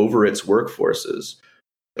over its workforces,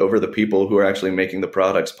 over the people who are actually making the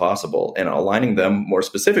products possible, and aligning them more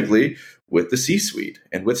specifically with the C-suite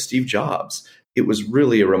and with Steve Jobs. It was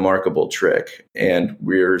really a remarkable trick, and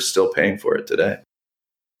we're still paying for it today.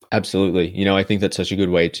 Absolutely. I think that's such a good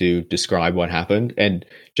way to describe what happened. And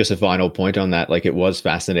just a final point on that, it was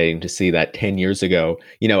fascinating to see that 10 years ago,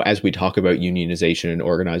 as we talk about unionization and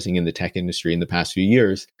organizing in the tech industry in the past few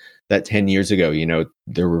years, that 10 years ago,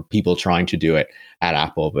 there were people trying to do it at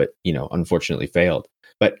Apple, but, unfortunately failed.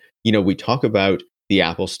 But, we talk about the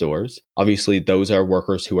Apple stores. Obviously, those are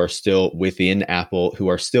workers who are still within Apple, who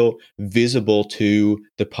are still visible to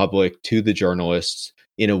the public, to the journalists,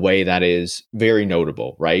 in a way that is very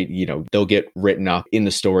notable, right? They'll get written up in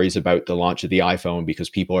the stories about the launch of the iPhone because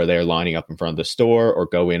people are there lining up in front of the store or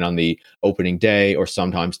go in on the opening day, or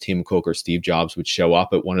sometimes Tim Cook or Steve Jobs would show up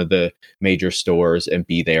at one of the major stores and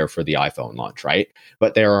be there for the iPhone launch, right?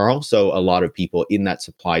 But there are also a lot of people in that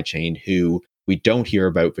supply chain who we don't hear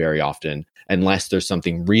about very often unless there's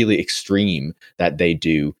something really extreme that they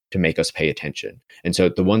do to make us pay attention. And so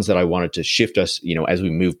the ones that I wanted to shift us, as we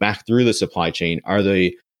move back through the supply chain, are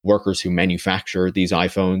the workers who manufacture these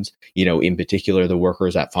iPhones, in particular, the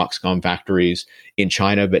workers at Foxconn factories in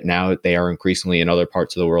China, but now they are increasingly in other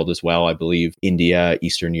parts of the world as well. I believe India,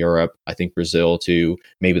 Eastern Europe, I think Brazil too.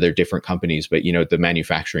 Maybe they're different companies, but, the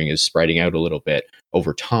manufacturing is spreading out a little bit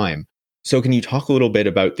over time. So can you talk a little bit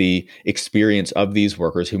about the experience of these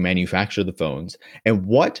workers who manufacture the phones and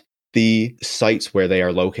what the sites where they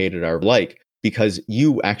are located are like? Because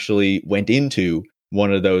you actually went into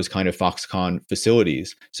one of those kind of Foxconn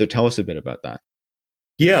facilities. So tell us a bit about that.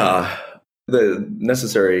 Yeah. The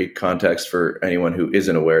necessary context for anyone who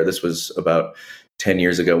isn't aware, this was about 10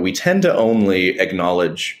 years ago. We tend to only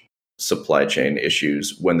acknowledge supply chain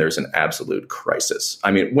issues when there's an absolute crisis. I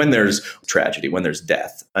mean, when there's tragedy, when there's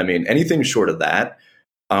death. I mean, anything short of that,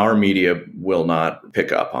 our media will not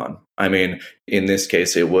pick up on. I mean, in this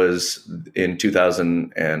case, it was in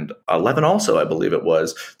 2011 also, I believe it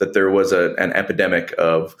was, that there was an epidemic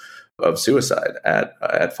of suicide at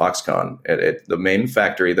Foxconn, at the main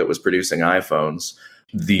factory that was producing iPhones.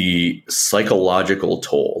 The psychological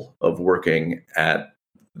toll of working at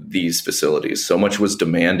these facilities, so much was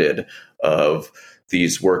demanded of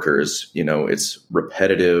these workers. It's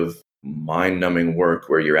repetitive, mind-numbing work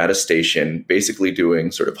where you're at a station basically doing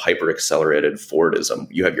sort of hyper-accelerated Fordism.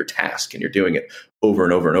 You have your task and you're doing it over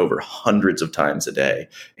and over and over hundreds of times a day.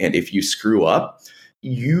 And if you screw up,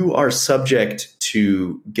 you are subject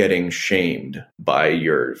to getting shamed by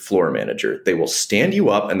your floor manager. They will stand you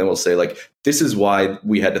up and they will say, like, this is why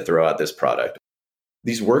we had to throw out this product.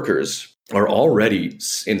 These workers are already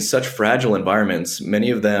in such fragile environments.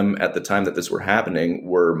 Many of them at the time that this were happening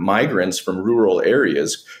were migrants from rural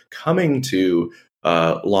areas coming to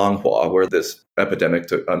Longhua, where this epidemic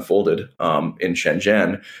unfolded in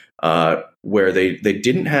Shenzhen, where they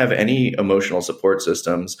didn't have any emotional support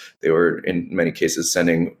systems. They were, in many cases,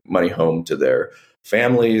 sending money home to their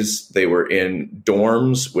families. They were in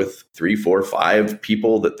dorms with 3, 4, 5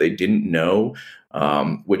 people that they didn't know,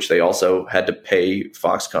 which they also had to pay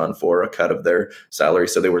Foxconn for a cut of their salary.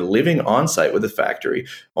 So they were living on site with the factory,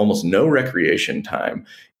 almost no recreation time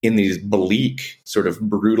in these bleak, sort of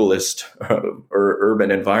brutalist or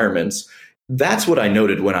urban environments. That's what I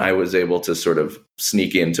noted when I was able to sort of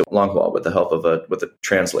sneak into Longhua with the help of a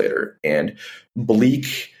translator. And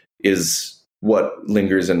bleak is what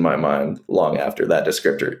lingers in my mind long after that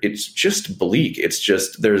descriptor. It's just bleak. It's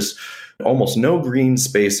just, there's almost no green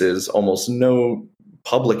spaces, almost no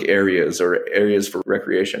public areas or areas for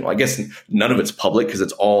recreation. Well, I guess none of it's public because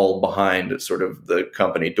it's all behind sort of the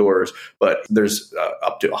company doors, but there's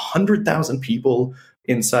up to 100,000 people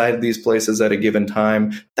inside these places at a given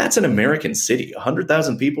time. That's an American city.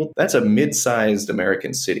 100,000 people, that's a mid-sized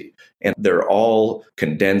American city. And they're all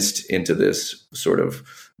condensed into this sort of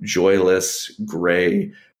joyless,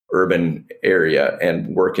 gray, urban area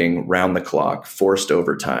and working round the clock, forced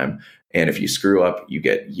overtime. And if you screw up, you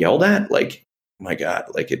get yelled at. Like, my God,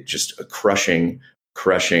 like it just a crushing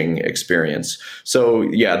experience. So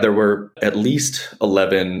yeah, there were at least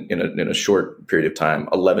 11 in a short period of time,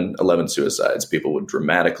 11 suicides. People would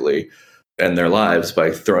dramatically end their lives by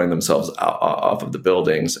throwing themselves off of the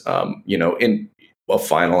buildings, in a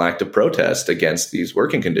final act of protest against these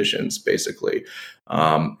working conditions, basically.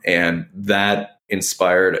 And that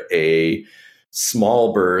inspired a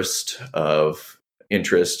small burst of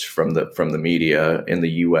interest from the media in the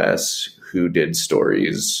US, who did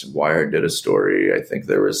stories. Wired did a story. I think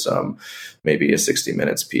there was maybe a 60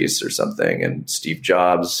 Minutes piece or something. And Steve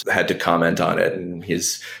Jobs had to comment on it. And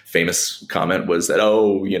his famous comment was that,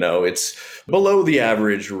 it's below the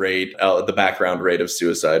average rate, the background rate of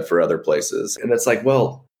suicide for other places. And it's like,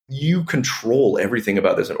 well, you control everything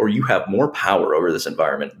about this, or you have more power over this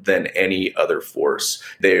environment than any other force.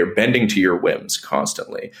 They're bending to your whims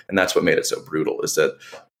constantly. And that's what made it so brutal, is that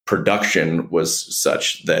production was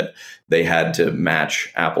such that they had to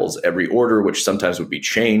match Apple's every order, which sometimes would be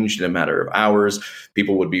changed in a matter of hours.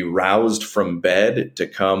 People would be roused from bed to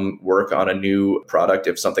come work on a new product.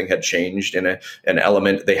 If something had changed in an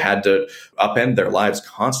element, they had to upend their lives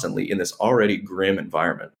constantly in this already grim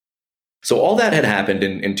environment. So all that had happened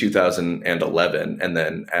in 2011. And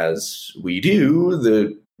then, as we do,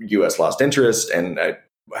 the US lost interest, and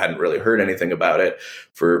hadn't really heard anything about it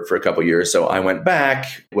for a couple of years. So I went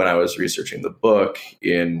back when I was researching the book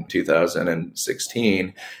in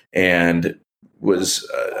 2016 and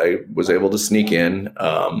I was able to sneak in.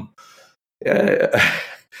 And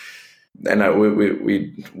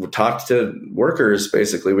we talked to workers,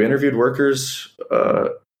 basically. We interviewed workers.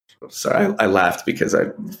 Sorry, I laughed because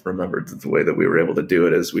I remembered the way that we were able to do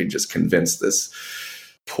it is we just convinced this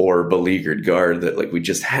poor beleaguered guard that like we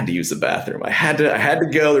just had to use the bathroom. I had to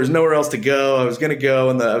go. There's nowhere else to go. I was going to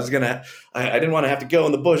go and I didn't want to have to go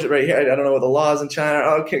in the bush right here. I don't know what the laws in China.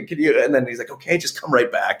 Oh, can you? And then he's like, okay, just come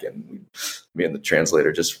right back. And me and the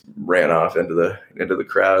translator just ran off into the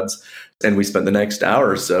crowds. And we spent the next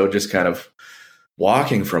hour or so just kind of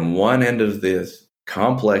walking from one end of the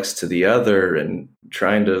complex to the other and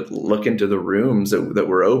trying to look into the rooms that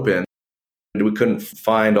were open. We couldn't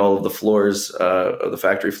find all of the floors, the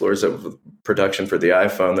factory floors of production for the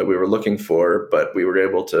iPhone that we were looking for, but we were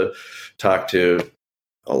able to talk to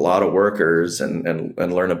a lot of workers and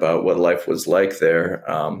learn about what life was like there.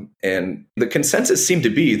 And the consensus seemed to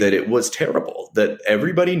be that it was terrible, that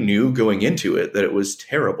everybody knew going into it that it was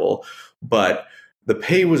terrible, but the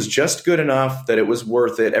pay was just good enough that it was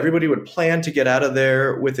worth it. Everybody would plan to get out of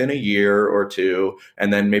there within a year or two,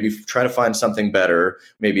 and then maybe try to find something better,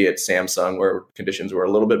 maybe at Samsung where conditions were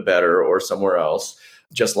a little bit better or somewhere else,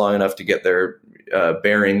 just long enough to get their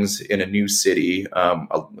bearings in a new city.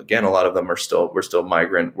 Again, a lot of them were still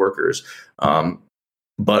migrant workers.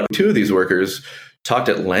 But two of these workers talked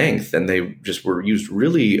at length, and they just used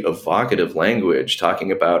really evocative language,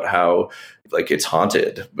 talking about how like it's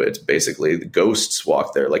haunted, but it's basically the ghosts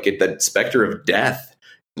walk there. Like the specter of death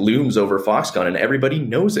looms over Foxconn, and everybody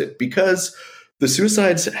knows it because the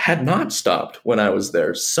suicides had not stopped when I was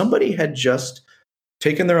there. Somebody had just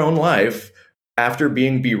taken their own life after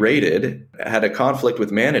being berated, had a conflict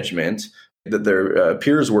with management that their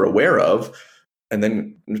peers were aware of, and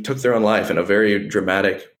then took their own life in a very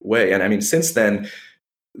dramatic way. And I mean, since then,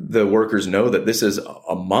 the workers know that this is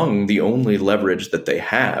among the only leverage that they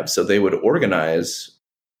have. So they would organize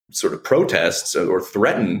sort of protests or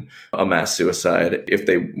threaten a mass suicide if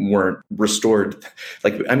they weren't restored.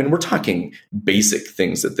 Like, I mean, we're talking basic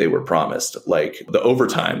things that they were promised, like the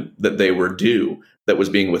overtime that they were due that was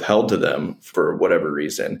being withheld to them for whatever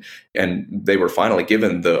reason. And they were finally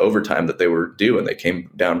given the overtime that they were due, and they came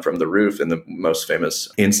down from the roof in the most famous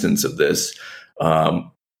instance of this.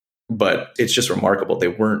 But it's just remarkable. They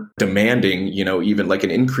weren't demanding, even like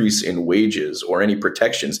an increase in wages or any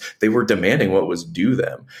protections. They were demanding what was due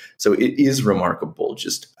them. So it is remarkable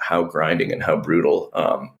just how grinding and how brutal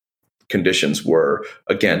conditions were.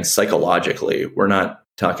 Again, psychologically, we're not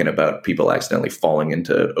talking about people accidentally falling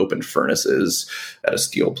into open furnaces at a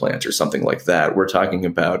steel plant or something like that. We're talking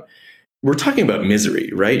about misery,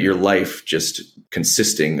 right? Your life just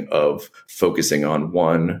consisting of focusing on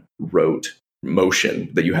one rote motion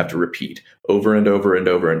that you have to repeat over and over and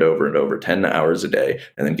over and over and over 10 hours a day,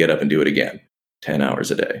 and then get up and do it again 10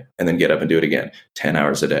 hours a day, and then get up and do it again 10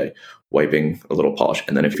 hours a day, wiping a little polish.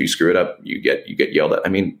 And then if you screw it up, you get yelled at. I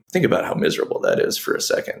mean, think about how miserable that is for a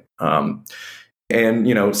second.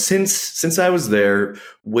 And since I was there,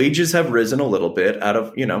 wages have risen a little bit out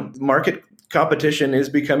of, market competition is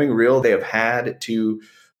becoming real. They have had to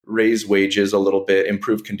raise wages a little bit,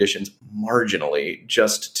 improve conditions marginally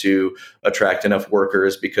just to attract enough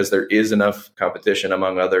workers because there is enough competition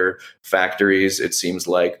among other factories. It seems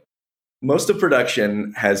like most of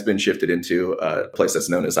production has been shifted into a place that's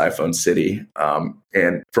known as iPhone City.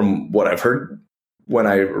 And from what I've heard, when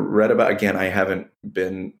I read about, again, I haven't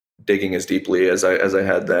been digging as deeply as I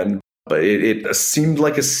had then, but it seemed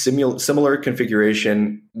like a similar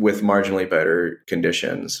configuration with marginally better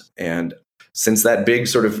conditions. And since that big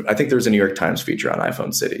sort of, I think there was a New York Times feature on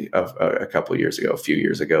iPhone City of a few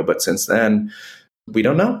years ago. But since then, we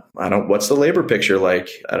don't know. What's the labor picture like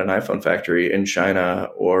at an iPhone factory in China?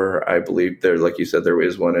 Or I believe there, like you said, there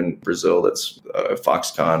is one in Brazil that's a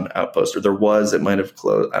Foxconn outpost, or there was, it might have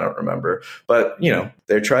closed. I don't remember. But,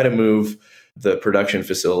 they try to move the production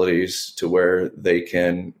facilities to where they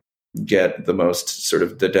can get the most sort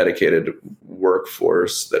of the dedicated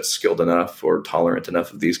workforce that's skilled enough or tolerant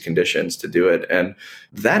enough of these conditions to do it. And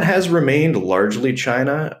that has remained largely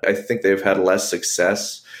China. I think they've had less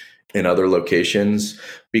success in other locations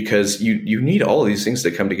because you need all of these things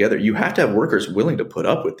to come together. You have to have workers willing to put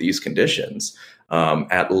up with these conditions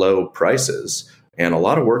at low prices. And a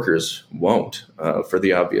lot of workers won't for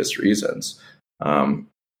the obvious reasons.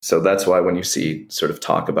 So that's why when you see sort of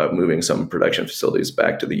talk about moving some production facilities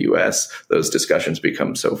back to the US, those discussions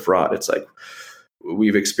become so fraught. It's like,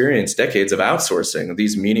 we've experienced decades of outsourcing.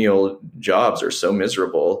 These menial jobs are so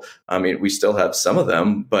miserable. I mean, we still have some of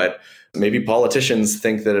them, but maybe politicians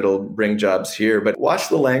think that it'll bring jobs here. But watch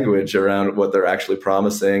the language around what they're actually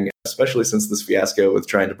promising, especially since this fiasco with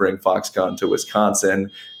trying to bring Foxconn to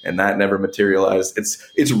Wisconsin, and that never materialized.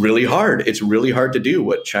 It's really hard. It's really hard to do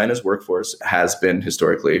what China's workforce has been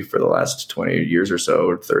historically for the last 20 years or so,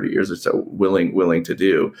 or 30 years or so, willing to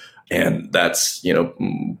do. And that's,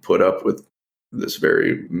 put up with this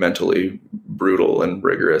very mentally brutal and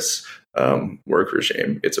rigorous work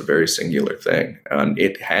regime. It's a very singular thing. And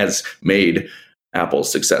it has made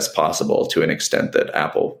Apple's success possible to an extent that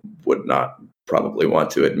Apple would not probably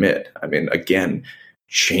want to admit. I mean, again,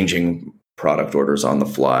 changing product orders on the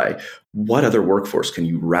fly. What other workforce can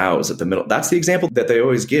you rouse at the middle? That's the example that they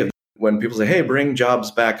always give. When people say, hey, bring jobs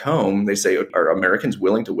back home, they say, are Americans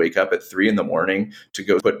willing to wake up at 3 a.m. to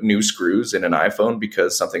go put new screws in an iPhone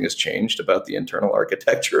because something has changed about the internal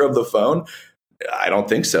architecture of the phone? I don't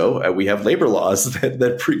think so. We have labor laws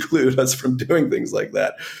that preclude us from doing things like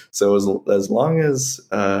that. So as long as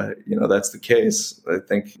that's the case, I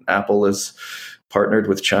think Apple is partnered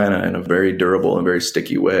with China in a very durable and very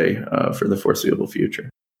sticky way for the foreseeable future.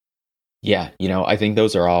 Yeah, I think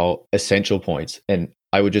those are all essential points. And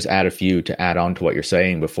I would just add a few to add on to what you're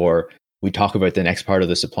saying before we talk about the next part of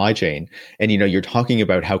the supply chain. And, you're talking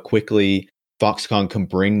about how quickly Foxconn can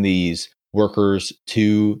bring these workers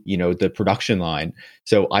to, the production line.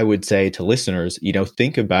 So I would say to listeners,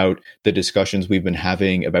 think about the discussions we've been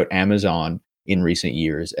having about Amazon in recent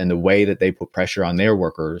years and the way that they put pressure on their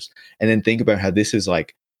workers. And then think about how this is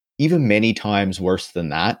like even many times worse than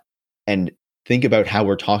that. And think about how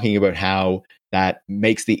we're talking about how that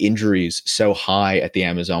makes the injuries so high at the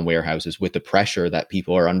Amazon warehouses with the pressure that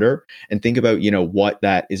people are under. And think about, what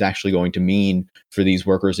that is actually going to mean for these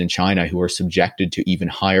workers in China who are subjected to even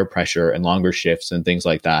higher pressure and longer shifts and things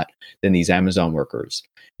like that than these Amazon workers.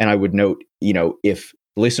 And I would note, if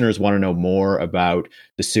listeners want to know more about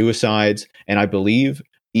the suicides, and I believe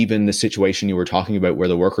even the situation you were talking about where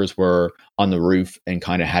the workers were on the roof and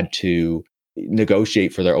kind of had to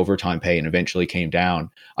negotiate for their overtime pay and eventually came down.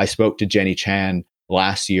 I spoke to Jenny Chan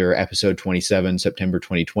last year, episode 27, September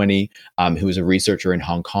 2020, who is a researcher in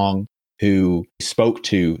Hong Kong who spoke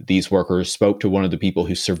to these workers, spoke to one of the people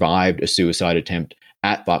who survived a suicide attempt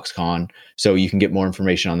at Foxconn. So you can get more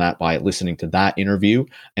information on that by listening to that interview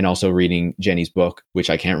and also reading Jenny's book, which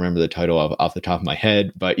I can't remember the title of off the top of my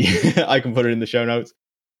head, but I can put it in the show notes.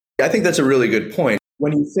 I think that's a really good point.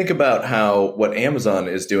 When you think about how what Amazon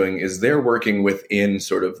is doing is they're working within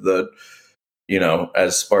sort of the,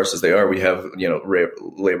 as sparse as they are, we have,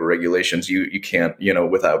 labor regulations. You can't,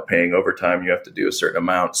 without paying overtime, you have to do a certain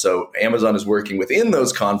amount. So Amazon is working within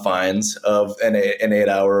those confines of an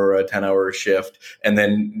 8-hour or a 10-hour shift, and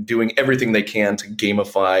then doing everything they can to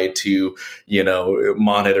gamify, to,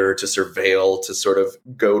 monitor, to surveil, to sort of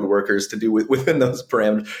goad workers to do within those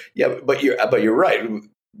parameters. Yeah, but you're right.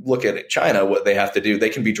 Look at China, what they have to do. They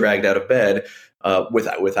can be dragged out of bed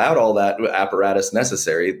without all that apparatus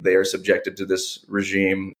necessary. They are subjected to this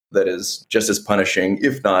regime that is just as punishing,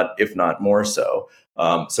 if not more so.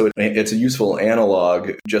 So it's a useful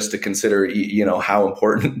analog just to consider, how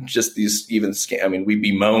important just these we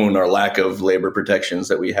bemoan our lack of labor protections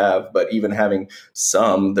that we have, but even having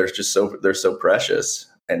some, they're so precious.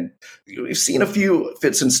 And we've seen a few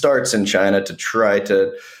fits and starts in China to try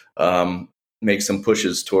to make some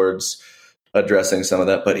pushes towards addressing some of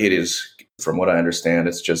that. But it is, from what I understand,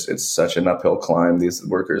 it's such an uphill climb. These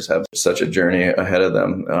workers have such a journey ahead of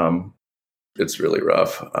them. It's really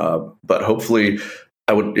rough. But hopefully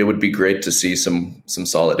it would be great to see some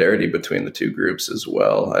solidarity between the two groups as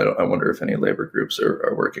well. I wonder if any labor groups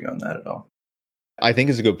are working on that at all. I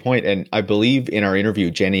think it's a good point. And I believe in our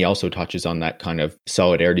interview, Jenny also touches on that kind of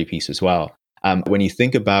solidarity piece as well. When you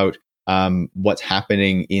think about what's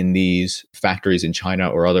happening in these factories in China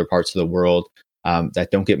or other parts of the world that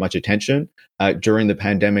don't get much attention. During the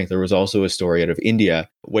pandemic, there was also a story out of India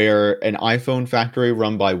where an iPhone factory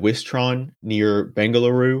run by Wistron near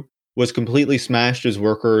Bengaluru was completely smashed as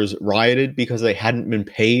workers rioted because they hadn't been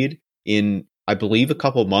paid in, I believe, a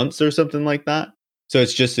couple months or something like that. So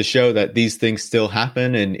it's just to show that these things still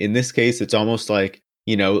happen. And in this case, it's almost like,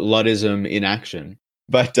 Luddism in action.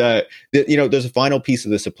 But, there's a final piece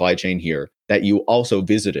of the supply chain here that you also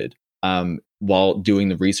visited while doing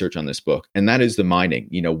the research on this book. And that is the mining,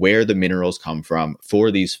 where the minerals come from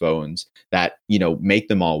for these phones that, make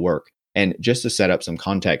them all work. And just to set up some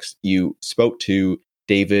context, you spoke to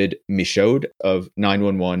David Michaud of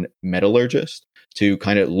 911 Metallurgist, to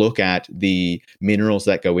kind of look at the minerals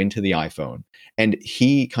that go into the iPhone. And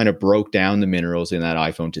he kind of broke down the minerals in that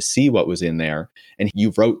iPhone to see what was in there. And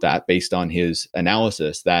he wrote that based on his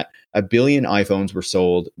analysis that 1 billion iPhones were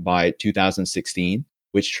sold by 2016,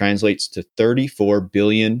 which translates to 34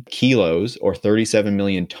 billion kilos or 37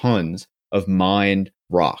 million tons of mined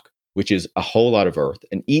rock, which is a whole lot of earth.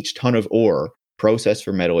 And each ton of ore processed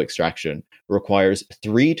for metal extraction requires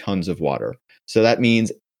 3 tons of water. So that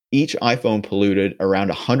means each iPhone polluted around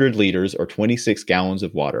 100 liters or 26 gallons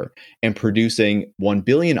of water, and producing 1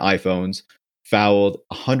 billion iPhones fouled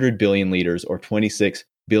 100 billion liters or 26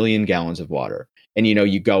 billion gallons of water. And,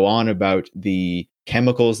 you go on about the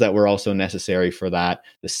chemicals that were also necessary for that,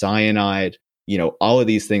 the cyanide, all of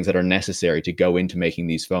these things that are necessary to go into making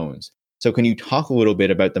these phones. So can you talk a little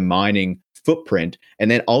bit about the mining footprint,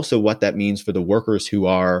 and then also what that means for the workers who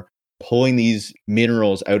are pulling these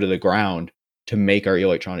minerals out of the ground to make our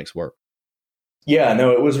electronics work? Yeah,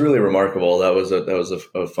 no, it was really remarkable. That was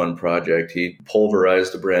a fun project. He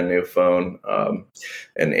pulverized a brand new phone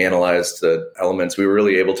and analyzed the elements. We were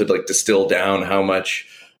really able to distill down how much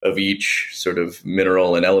of each sort of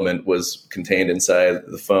mineral and element was contained inside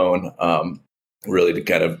the phone. Really to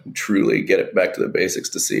kind of truly get it back to the basics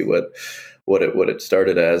to see what it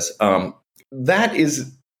started as. That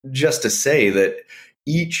is just to say that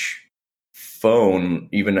each phone,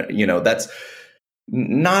 even, that's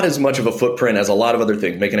not as much of a footprint as a lot of other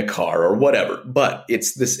things, making a car or whatever, but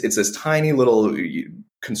it's this tiny little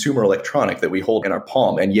consumer electronic that we hold in our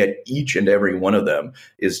palm. And yet each and every one of them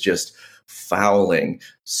is just fouling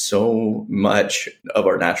so much of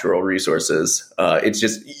our natural resources.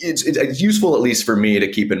 It's useful, at least for me, to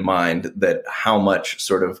keep in mind that how much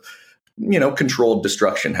sort of controlled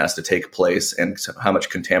destruction has to take place, and how much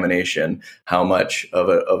contamination, how much of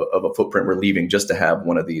a footprint we're leaving just to have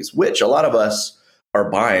one of these, which a lot of us are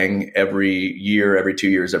buying every year, every 2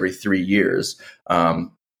 years, every 3 years.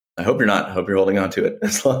 I hope you're not. I hope you're holding on to it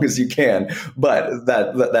as long as you can. But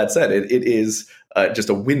that said, it is just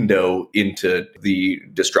a window into the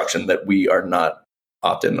destruction that we are not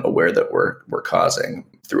often aware that we're causing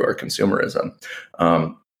through our consumerism.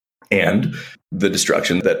 And the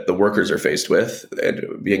destruction that the workers are faced with,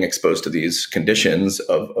 and being exposed to these conditions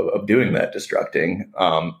of doing that destructing.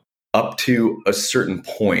 Up to a certain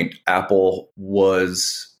point, Apple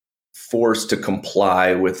was forced to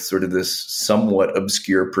comply with sort of this somewhat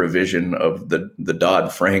obscure provision of the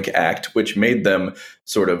Dodd-Frank Act, which made them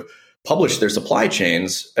sort of publish their supply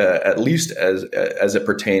chains, at least as it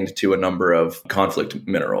pertained to a number of conflict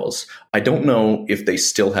minerals. I don't know if they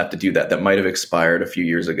still have to do that. That might have expired a few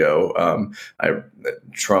years ago.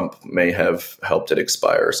 Trump may have helped it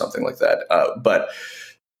expire or something like that. But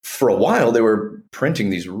for a while, they were printing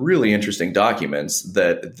these really interesting documents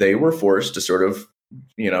that they were forced to sort of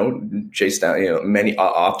chase down.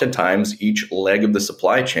 Oftentimes each leg of the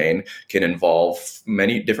supply chain can involve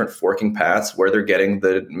many different forking paths where they're getting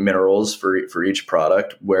the minerals for each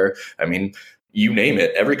product, where, you name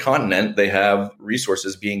it, every continent, they have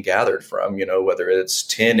resources being gathered from, whether it's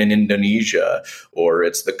tin in Indonesia or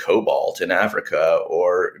it's the cobalt in Africa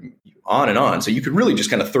or on and on. So you could really just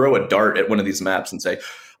kind of throw a dart at one of these maps and say,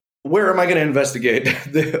 where am I going to investigate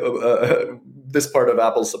this part of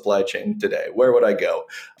Apple's supply chain today? Where would I go?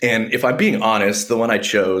 And if I'm being honest, the one I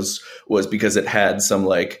chose was because it had some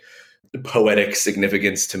poetic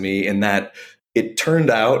significance to me, in that it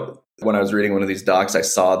turned out, when I was reading one of these docs, I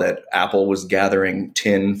saw that Apple was gathering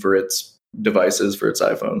tin for its devices, for its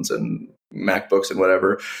iPhones and MacBooks and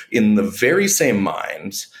whatever, in the very same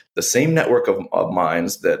mines, the same network of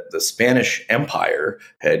mines that the Spanish Empire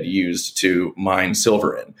had used to mine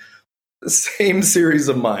silver in. The same series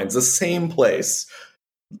of mines, the same place,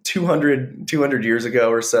 200 years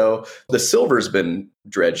ago or so. The silver's been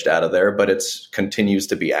dredged out of there, but it continues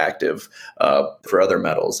to be active for other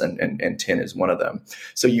metals, and tin is one of them.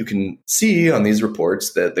 So you can see on these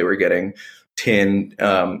reports that they were getting tin.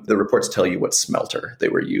 The reports tell you what smelter they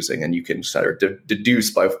were using, and you can sort of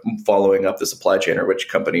deduce by following up the supply chain, or which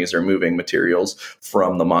companies are moving materials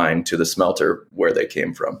from the mine to the smelter where they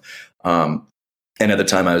came from. And at the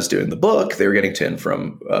time I was doing the book, they were getting tin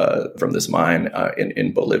from this mine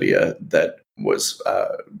in Bolivia that was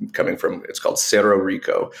coming from, it's called Cerro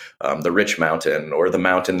Rico, the rich mountain, or the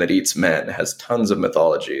mountain that eats men. It has tons of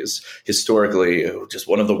mythologies. Historically, just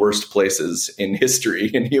one of the worst places in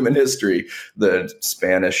history, in human history. The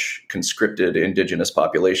Spanish conscripted indigenous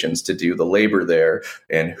populations to do the labor there,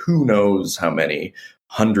 and who knows how many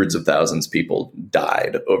hundreds of thousands of people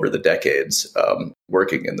died over the decades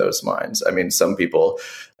working in those mines. I mean, some people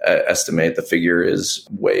estimate the figure is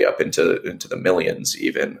way up into the millions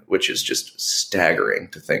even, which is just staggering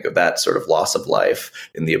to think of that sort of loss of life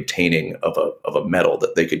in the obtaining of a metal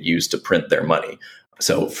that they could use to print their money.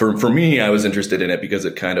 So for me, I was interested in it because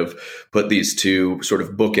it kind of put these two sort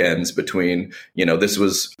of bookends between, this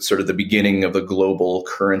was sort of the beginning of the global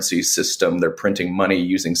currency system. They're printing money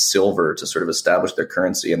using silver to sort of establish their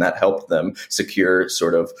currency, and that helped them secure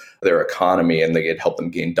sort of their economy, and it helped them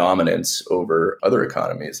gain dominance over other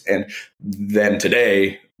economies. And then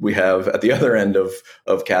today we have at the other end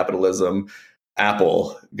of capitalism,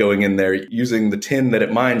 Apple going in there using the tin that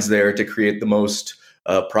it mines there to create the most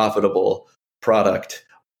profitable product.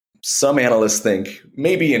 Some analysts think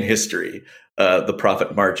maybe in history, the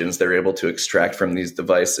profit margins they're able to extract from these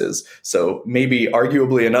devices. So maybe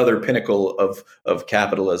arguably another pinnacle of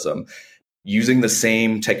capitalism, using the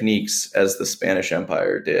same techniques as the Spanish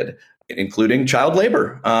Empire did, including child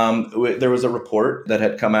labor. There was a report that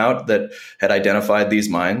had come out that had identified these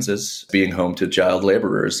mines as being home to child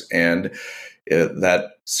laborers. And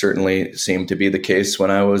that certainly seemed to be the case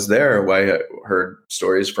when I was there. I heard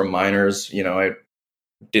stories from miners. I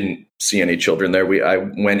didn't see any children there. I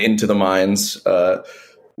went into the mines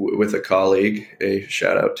with a colleague. A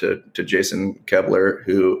shout out to Jason Kebler,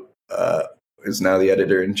 who is now the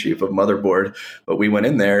editor-in-chief of Motherboard. But we went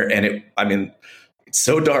in there, and it's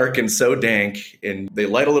so dark and so dank, and they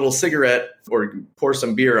light a little cigarette or pour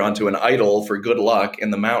some beer onto an idol for good luck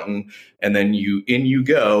in the mountain, and then you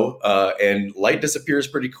go, and light disappears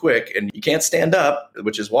pretty quick, and you can't stand up,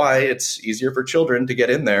 which is why it's easier for children to get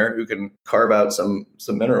in there who can carve out some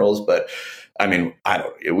minerals. But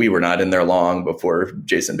we were not in there long before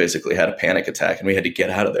Jason basically had a panic attack, and we had to get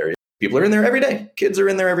out of there. People are in there every day. Kids are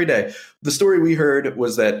in there every day. The story we heard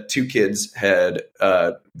was that two kids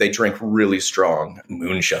they drank really strong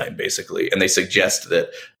moonshine, basically. And they suggest that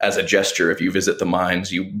as a gesture, if you visit the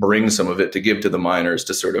mines, you bring some of it to give to the miners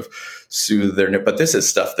to sort of soothe their. But this is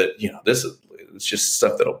stuff that, it's just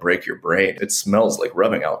stuff that'll break your brain. It smells like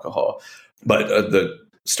rubbing alcohol. But the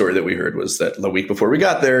story that we heard was that the week before we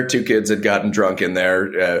got there, two kids had gotten drunk in there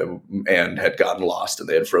and had gotten lost, and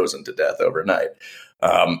they had frozen to death overnight.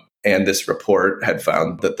 And this report had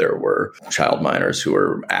found that there were child miners who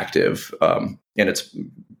were active. And it's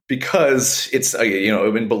because it's,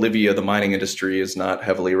 in Bolivia, the mining industry is not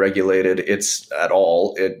heavily regulated. It's at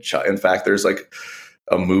all. In fact, there's like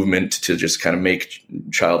a movement to just kind of make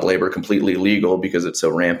child labor completely legal because it's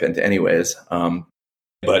so rampant anyways.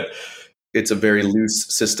 But it's a very loose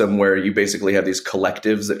system where you basically have these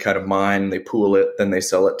collectives that kind of mine, they pool it, then they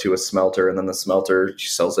sell it to a smelter, and then the smelter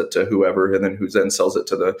sells it to whoever, and then who then sells it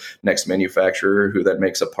to the next manufacturer, who then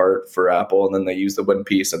makes a part for Apple, and then they use the one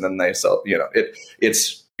piece, and then they sell.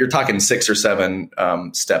 You're talking 6 or 7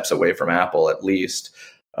 steps away from Apple at least.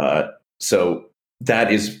 So that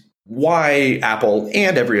is why Apple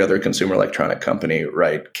and every other consumer electronic company,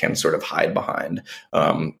 right, can sort of hide behind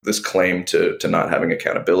this claim to not having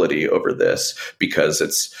accountability over this, because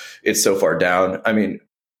it's so far down. I mean,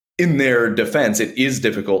 in their defense, it is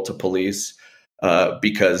difficult to police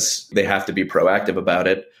because they have to be proactive about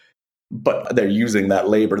it. But they're using that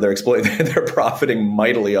labor. They're exploiting. They're profiting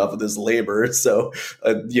mightily off of this labor. So,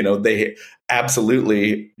 they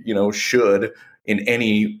absolutely, should, in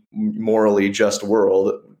any morally just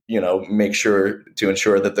world, make sure to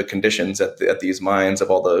ensure that the conditions at these mines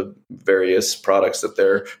of all the various products that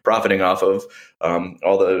they're profiting off of,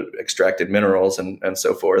 all the extracted minerals and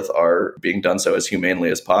so forth, are being done so as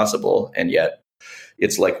humanely as possible. And yet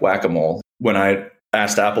it's like whack-a-mole. When I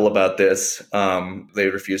asked Apple about this, they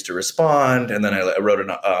refused to respond. And then I wrote an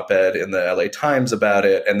op-ed in the LA Times about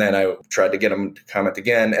it. And then I tried to get them to comment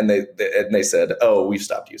again. And they said, oh, we've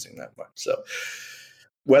stopped using that much. So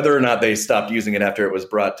whether or not they stopped using it after it was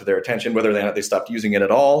brought to their attention, whether or not they stopped using it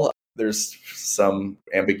at all, there's some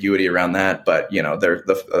ambiguity around that. But,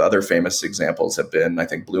 the other famous examples have been, I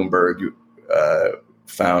think Bloomberg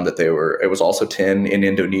found that it was also tin in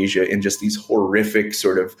Indonesia, in just these horrific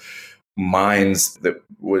sort of mines that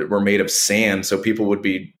were made of sand. So people would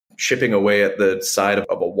be chipping away at the side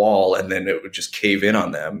of a wall, and then it would just cave in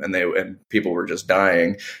on them, and people were just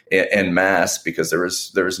dying en masse because there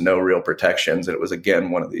was no real protections. And it was,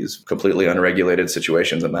 again, one of these completely unregulated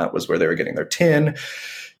situations, and that was where they were getting their tin.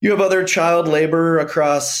 You have other child labor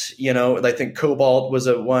across, I think cobalt was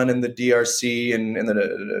one in the DRC and in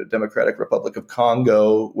the Democratic Republic of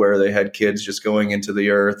Congo, where they had kids just going into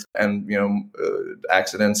the earth, and,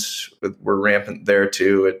 accidents were rampant there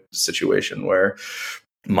too. A situation where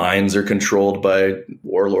mines are controlled by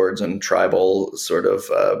warlords and tribal sort of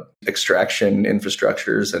extraction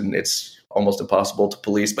infrastructures, and it's almost impossible to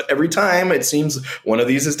police. But every time it seems one of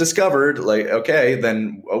these is discovered, like, okay,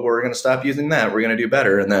 then we're going to stop using that. We're going to do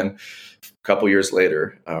better. And then a couple years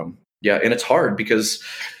later, and it's hard because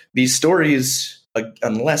these stories,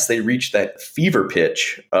 unless they reach that fever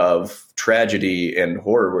pitch of tragedy and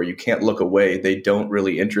horror where you can't look away, they don't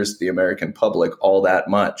really interest the American public all that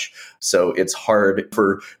much. So it's hard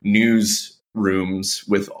for newsrooms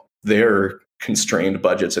with their constrained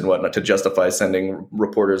budgets and whatnot to justify sending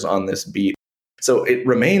reporters on this beat. So it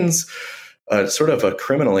remains sort of a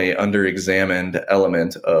criminally under-examined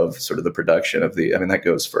element of sort of the production of that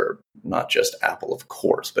goes for not just Apple, of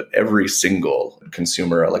course, but every single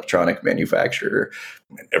consumer electronic manufacturer,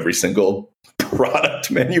 every single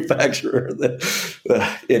product manufacturer.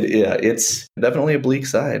 It's definitely a bleak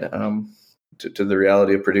side to the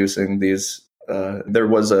reality of producing these. There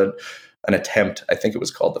was an attempt, I think it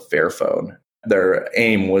was called the Fairphone. Their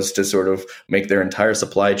aim was to sort of make their entire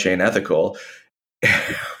supply chain ethical.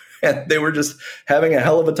 And they were just having a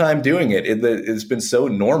hell of a time doing it. It's been so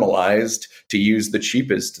normalized to use the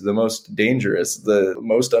cheapest, the most dangerous, the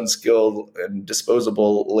most unskilled and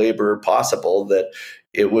disposable labor possible that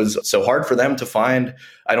it was so hard for them to find.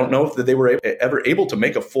 I don't know if they were ever able to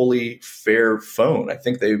make a fully fair phone. I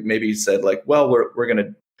think they maybe said like, well, we're going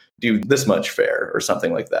to do this much fair or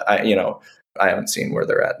something like that. I haven't seen where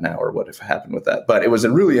they're at now or what have happened with that. But it was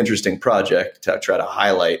a really interesting project to try to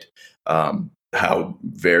highlight how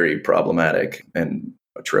very problematic and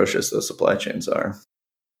atrocious those supply chains are.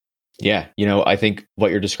 Yeah, I think what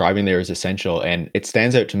you're describing there is essential. And it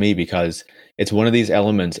stands out to me because it's one of these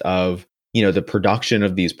elements of, the production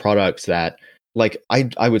of these products that, like,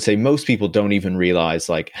 I would say most people don't even realize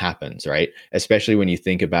happens, right? Especially when you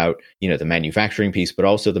think about, the manufacturing piece, but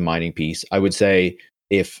also the mining piece. I would say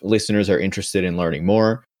if listeners are interested in learning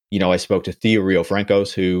more, I spoke to Theo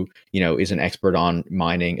Riofrancos, who, is an expert on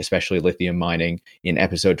mining, especially lithium mining, in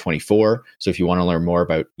episode 24. So if you want to learn more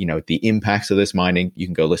about, the impacts of this mining, you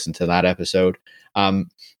can go listen to that episode.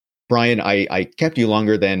 Brian, I kept you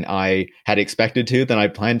longer than I had expected to, than I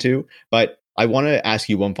planned to, but I want to ask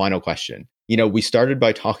you one final question. We started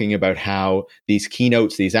by talking about how these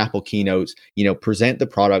keynotes, these Apple keynotes, present the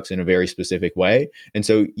products in a very specific way. And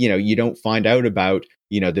so, you don't find out about,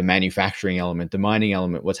 the manufacturing element, the mining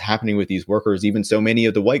element, what's happening with these workers, even so many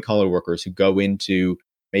of the white collar workers who go into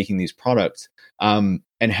making these products, and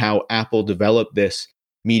how Apple developed this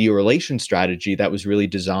media relations strategy that was really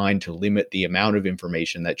designed to limit the amount of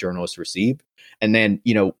information that journalists receive. And then,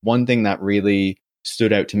 one thing that really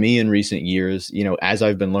stood out to me in recent years, as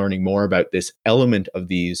I've been learning more about this element of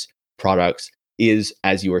these products, is,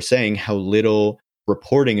 as you were saying, how little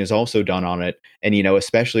reporting is also done on it. And,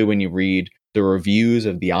 especially when you read the reviews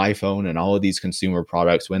of the iPhone and all of these consumer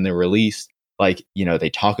products when they're released, they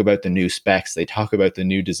talk about the new specs, they talk about the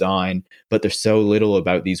new design, but there's so little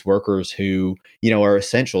about these workers who, are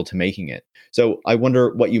essential to making it. So I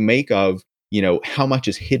wonder what you make of, how much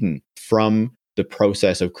is hidden from the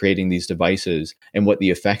process of creating these devices and what the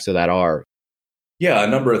effects of that are. Yeah, a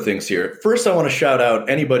number of things here. First, I want to shout out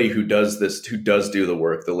anybody who does this, who does do the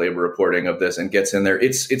work, the labor reporting of this, and gets in there.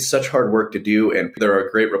 It's such hard work to do, and there are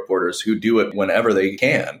great reporters who do it whenever they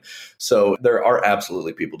can. So there are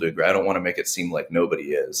absolutely people doing great. I don't want to make it seem like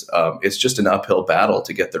nobody is. It's just an uphill battle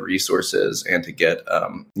to get the resources and to get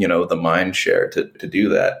the mind share to do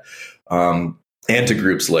that. And to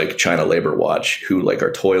groups like China Labor Watch, who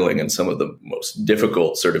are toiling in some of the most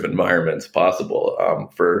difficult sort of environments possible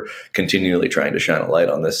for continually trying to shine a light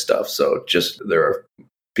on this stuff. So there are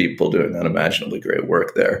people doing unimaginably great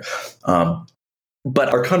work there.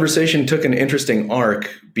 But our conversation took an interesting arc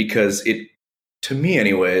because it, to me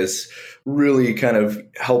anyways, really kind of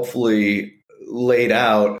helpfully laid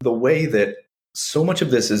out the way that so much of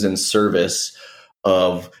this is in service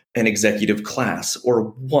of an executive class or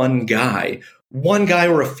one guy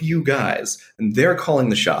or a few guys, and they're calling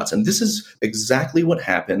the shots. And this is exactly what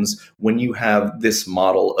happens when you have this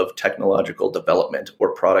model of technological development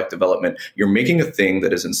or product development. You're making a thing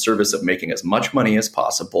that is in service of making as much money as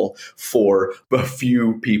possible for a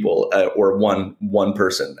few people or one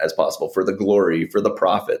person as possible, for the glory, for the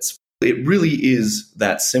profits. It really is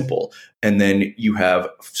that simple. And then you have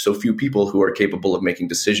so few people who are capable of making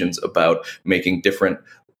decisions about making different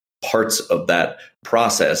parts of that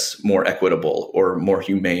process more equitable or more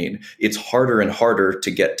humane. It's harder and harder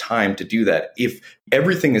to get time to do that if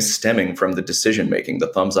everything is stemming from the decision making,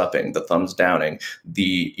 the thumbs upping, the thumbs downing,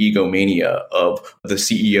 the egomania of the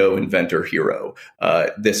CEO, inventor, hero,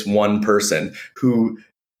 this one person who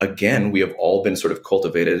again, we have all been sort of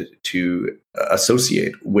cultivated to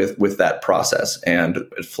associate with that process, and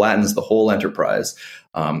it flattens the whole enterprise.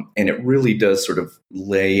 And it really does sort of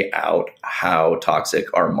lay out how toxic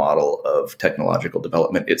our model of technological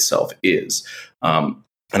development itself is. And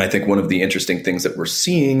I think one of the interesting things that we're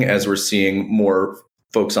seeing as we're seeing more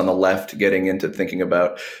folks on the left getting into thinking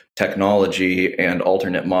about technology and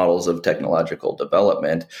alternate models of technological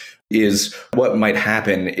development is what might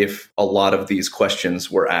happen if a lot of these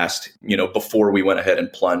questions were asked, before we went ahead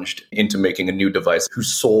and plunged into making a new device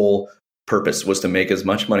whose sole purpose was to make as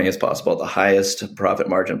much money as possible, the highest profit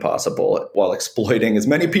margin possible, while exploiting as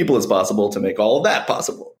many people as possible to make all of that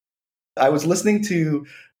possible. I was listening to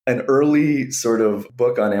an early sort of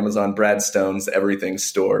book on Amazon, Brad Stone's Everything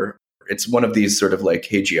Store. It's one of these sort of like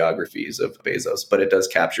hagiographies of Bezos, but it does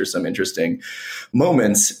capture some interesting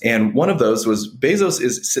moments. And one of those was Bezos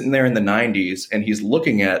is sitting there in the 90s and he's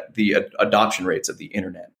looking at the adoption rates of the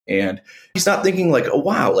internet. And he's not thinking like, oh,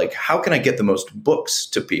 wow, like how can I get the most books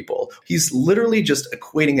to people? He's literally just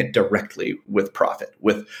equating it directly with profit,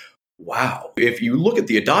 with wow, if you look at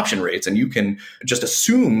the adoption rates and you can just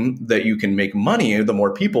assume that you can make money, the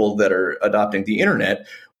more people that are adopting the internet,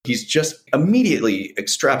 he's just immediately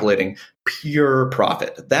extrapolating pure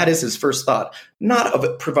profit. That is his first thought, not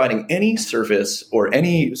of providing any service or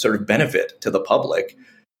any sort of benefit to the public.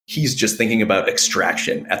 He's just thinking about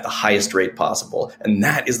extraction at the highest rate possible. And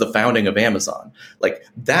that is the founding of Amazon. Like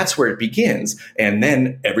that's where it begins. And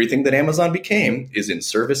then everything that Amazon became is in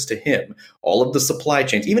service to him. All of the supply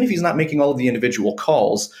chains, even if he's not making all of the individual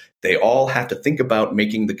calls, they all have to think about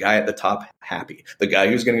making the guy at the top happy. The guy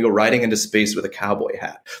who's going to go riding into space with a cowboy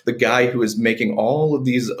hat. The guy who is making all of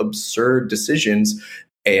these absurd decisions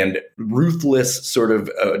and ruthless sort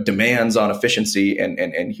of demands on efficiency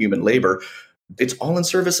and human labor. It's all in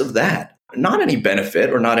service of that. Not any benefit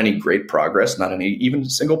or not any great progress, not any even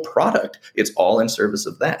single product. It's all in service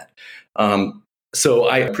of that. So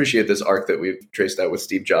I appreciate this arc that we've traced out with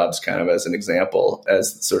Steve Jobs kind of as an example,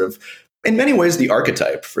 as sort of, in many ways, the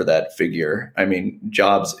archetype for that figure. I mean,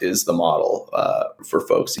 Jobs is the model for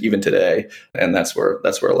folks even today. And that's where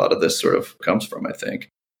a lot of this sort of comes from, I think.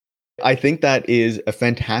 I think that is a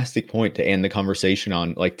fantastic point to end the conversation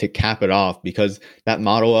on, like to cap it off, because that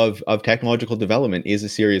model of technological development is a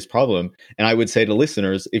serious problem. And I would say to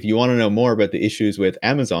listeners, if you want to know more about the issues with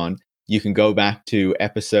Amazon, you can go back to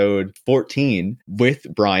episode 14 with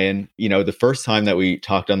Brian, the first time that we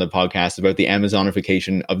talked on the podcast about the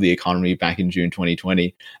Amazonification of the economy back in June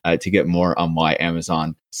 2020, to get more on why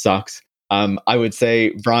Amazon sucks. I would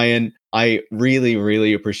say, Brian, I really,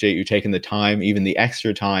 really appreciate you taking the time, even the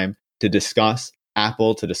extra time, to discuss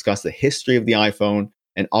Apple, to discuss the history of the iPhone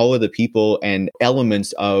and all of the people and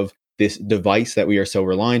elements of this device that we are so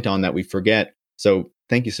reliant on that we forget. So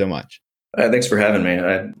thank you so much. Thanks for having me.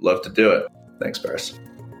 I'd love to do it. Thanks, Paris.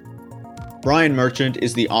 Brian Merchant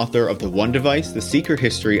is the author of The One Device, The Secret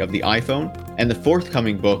History of the iPhone, and the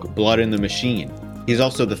forthcoming book, Blood in the Machine. He's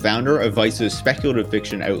also the founder of Vice's speculative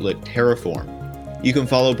fiction outlet, Terraform. You can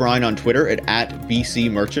follow Brian on Twitter at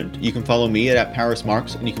 @BCMerchant. You can follow me at Paris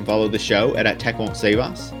Marks, and you can follow the show at Tech Won't Save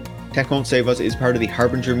Us. Tech Won't Save Us is part of the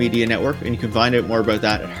Harbinger Media Network, and you can find out more about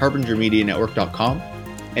that at harbingermedianetwork.com.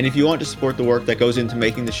 And if you want to support the work that goes into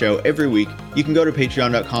making the show every week, you can go to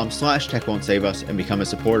patreon.com/Tech Won't Save Us and become a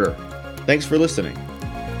supporter. Thanks for listening.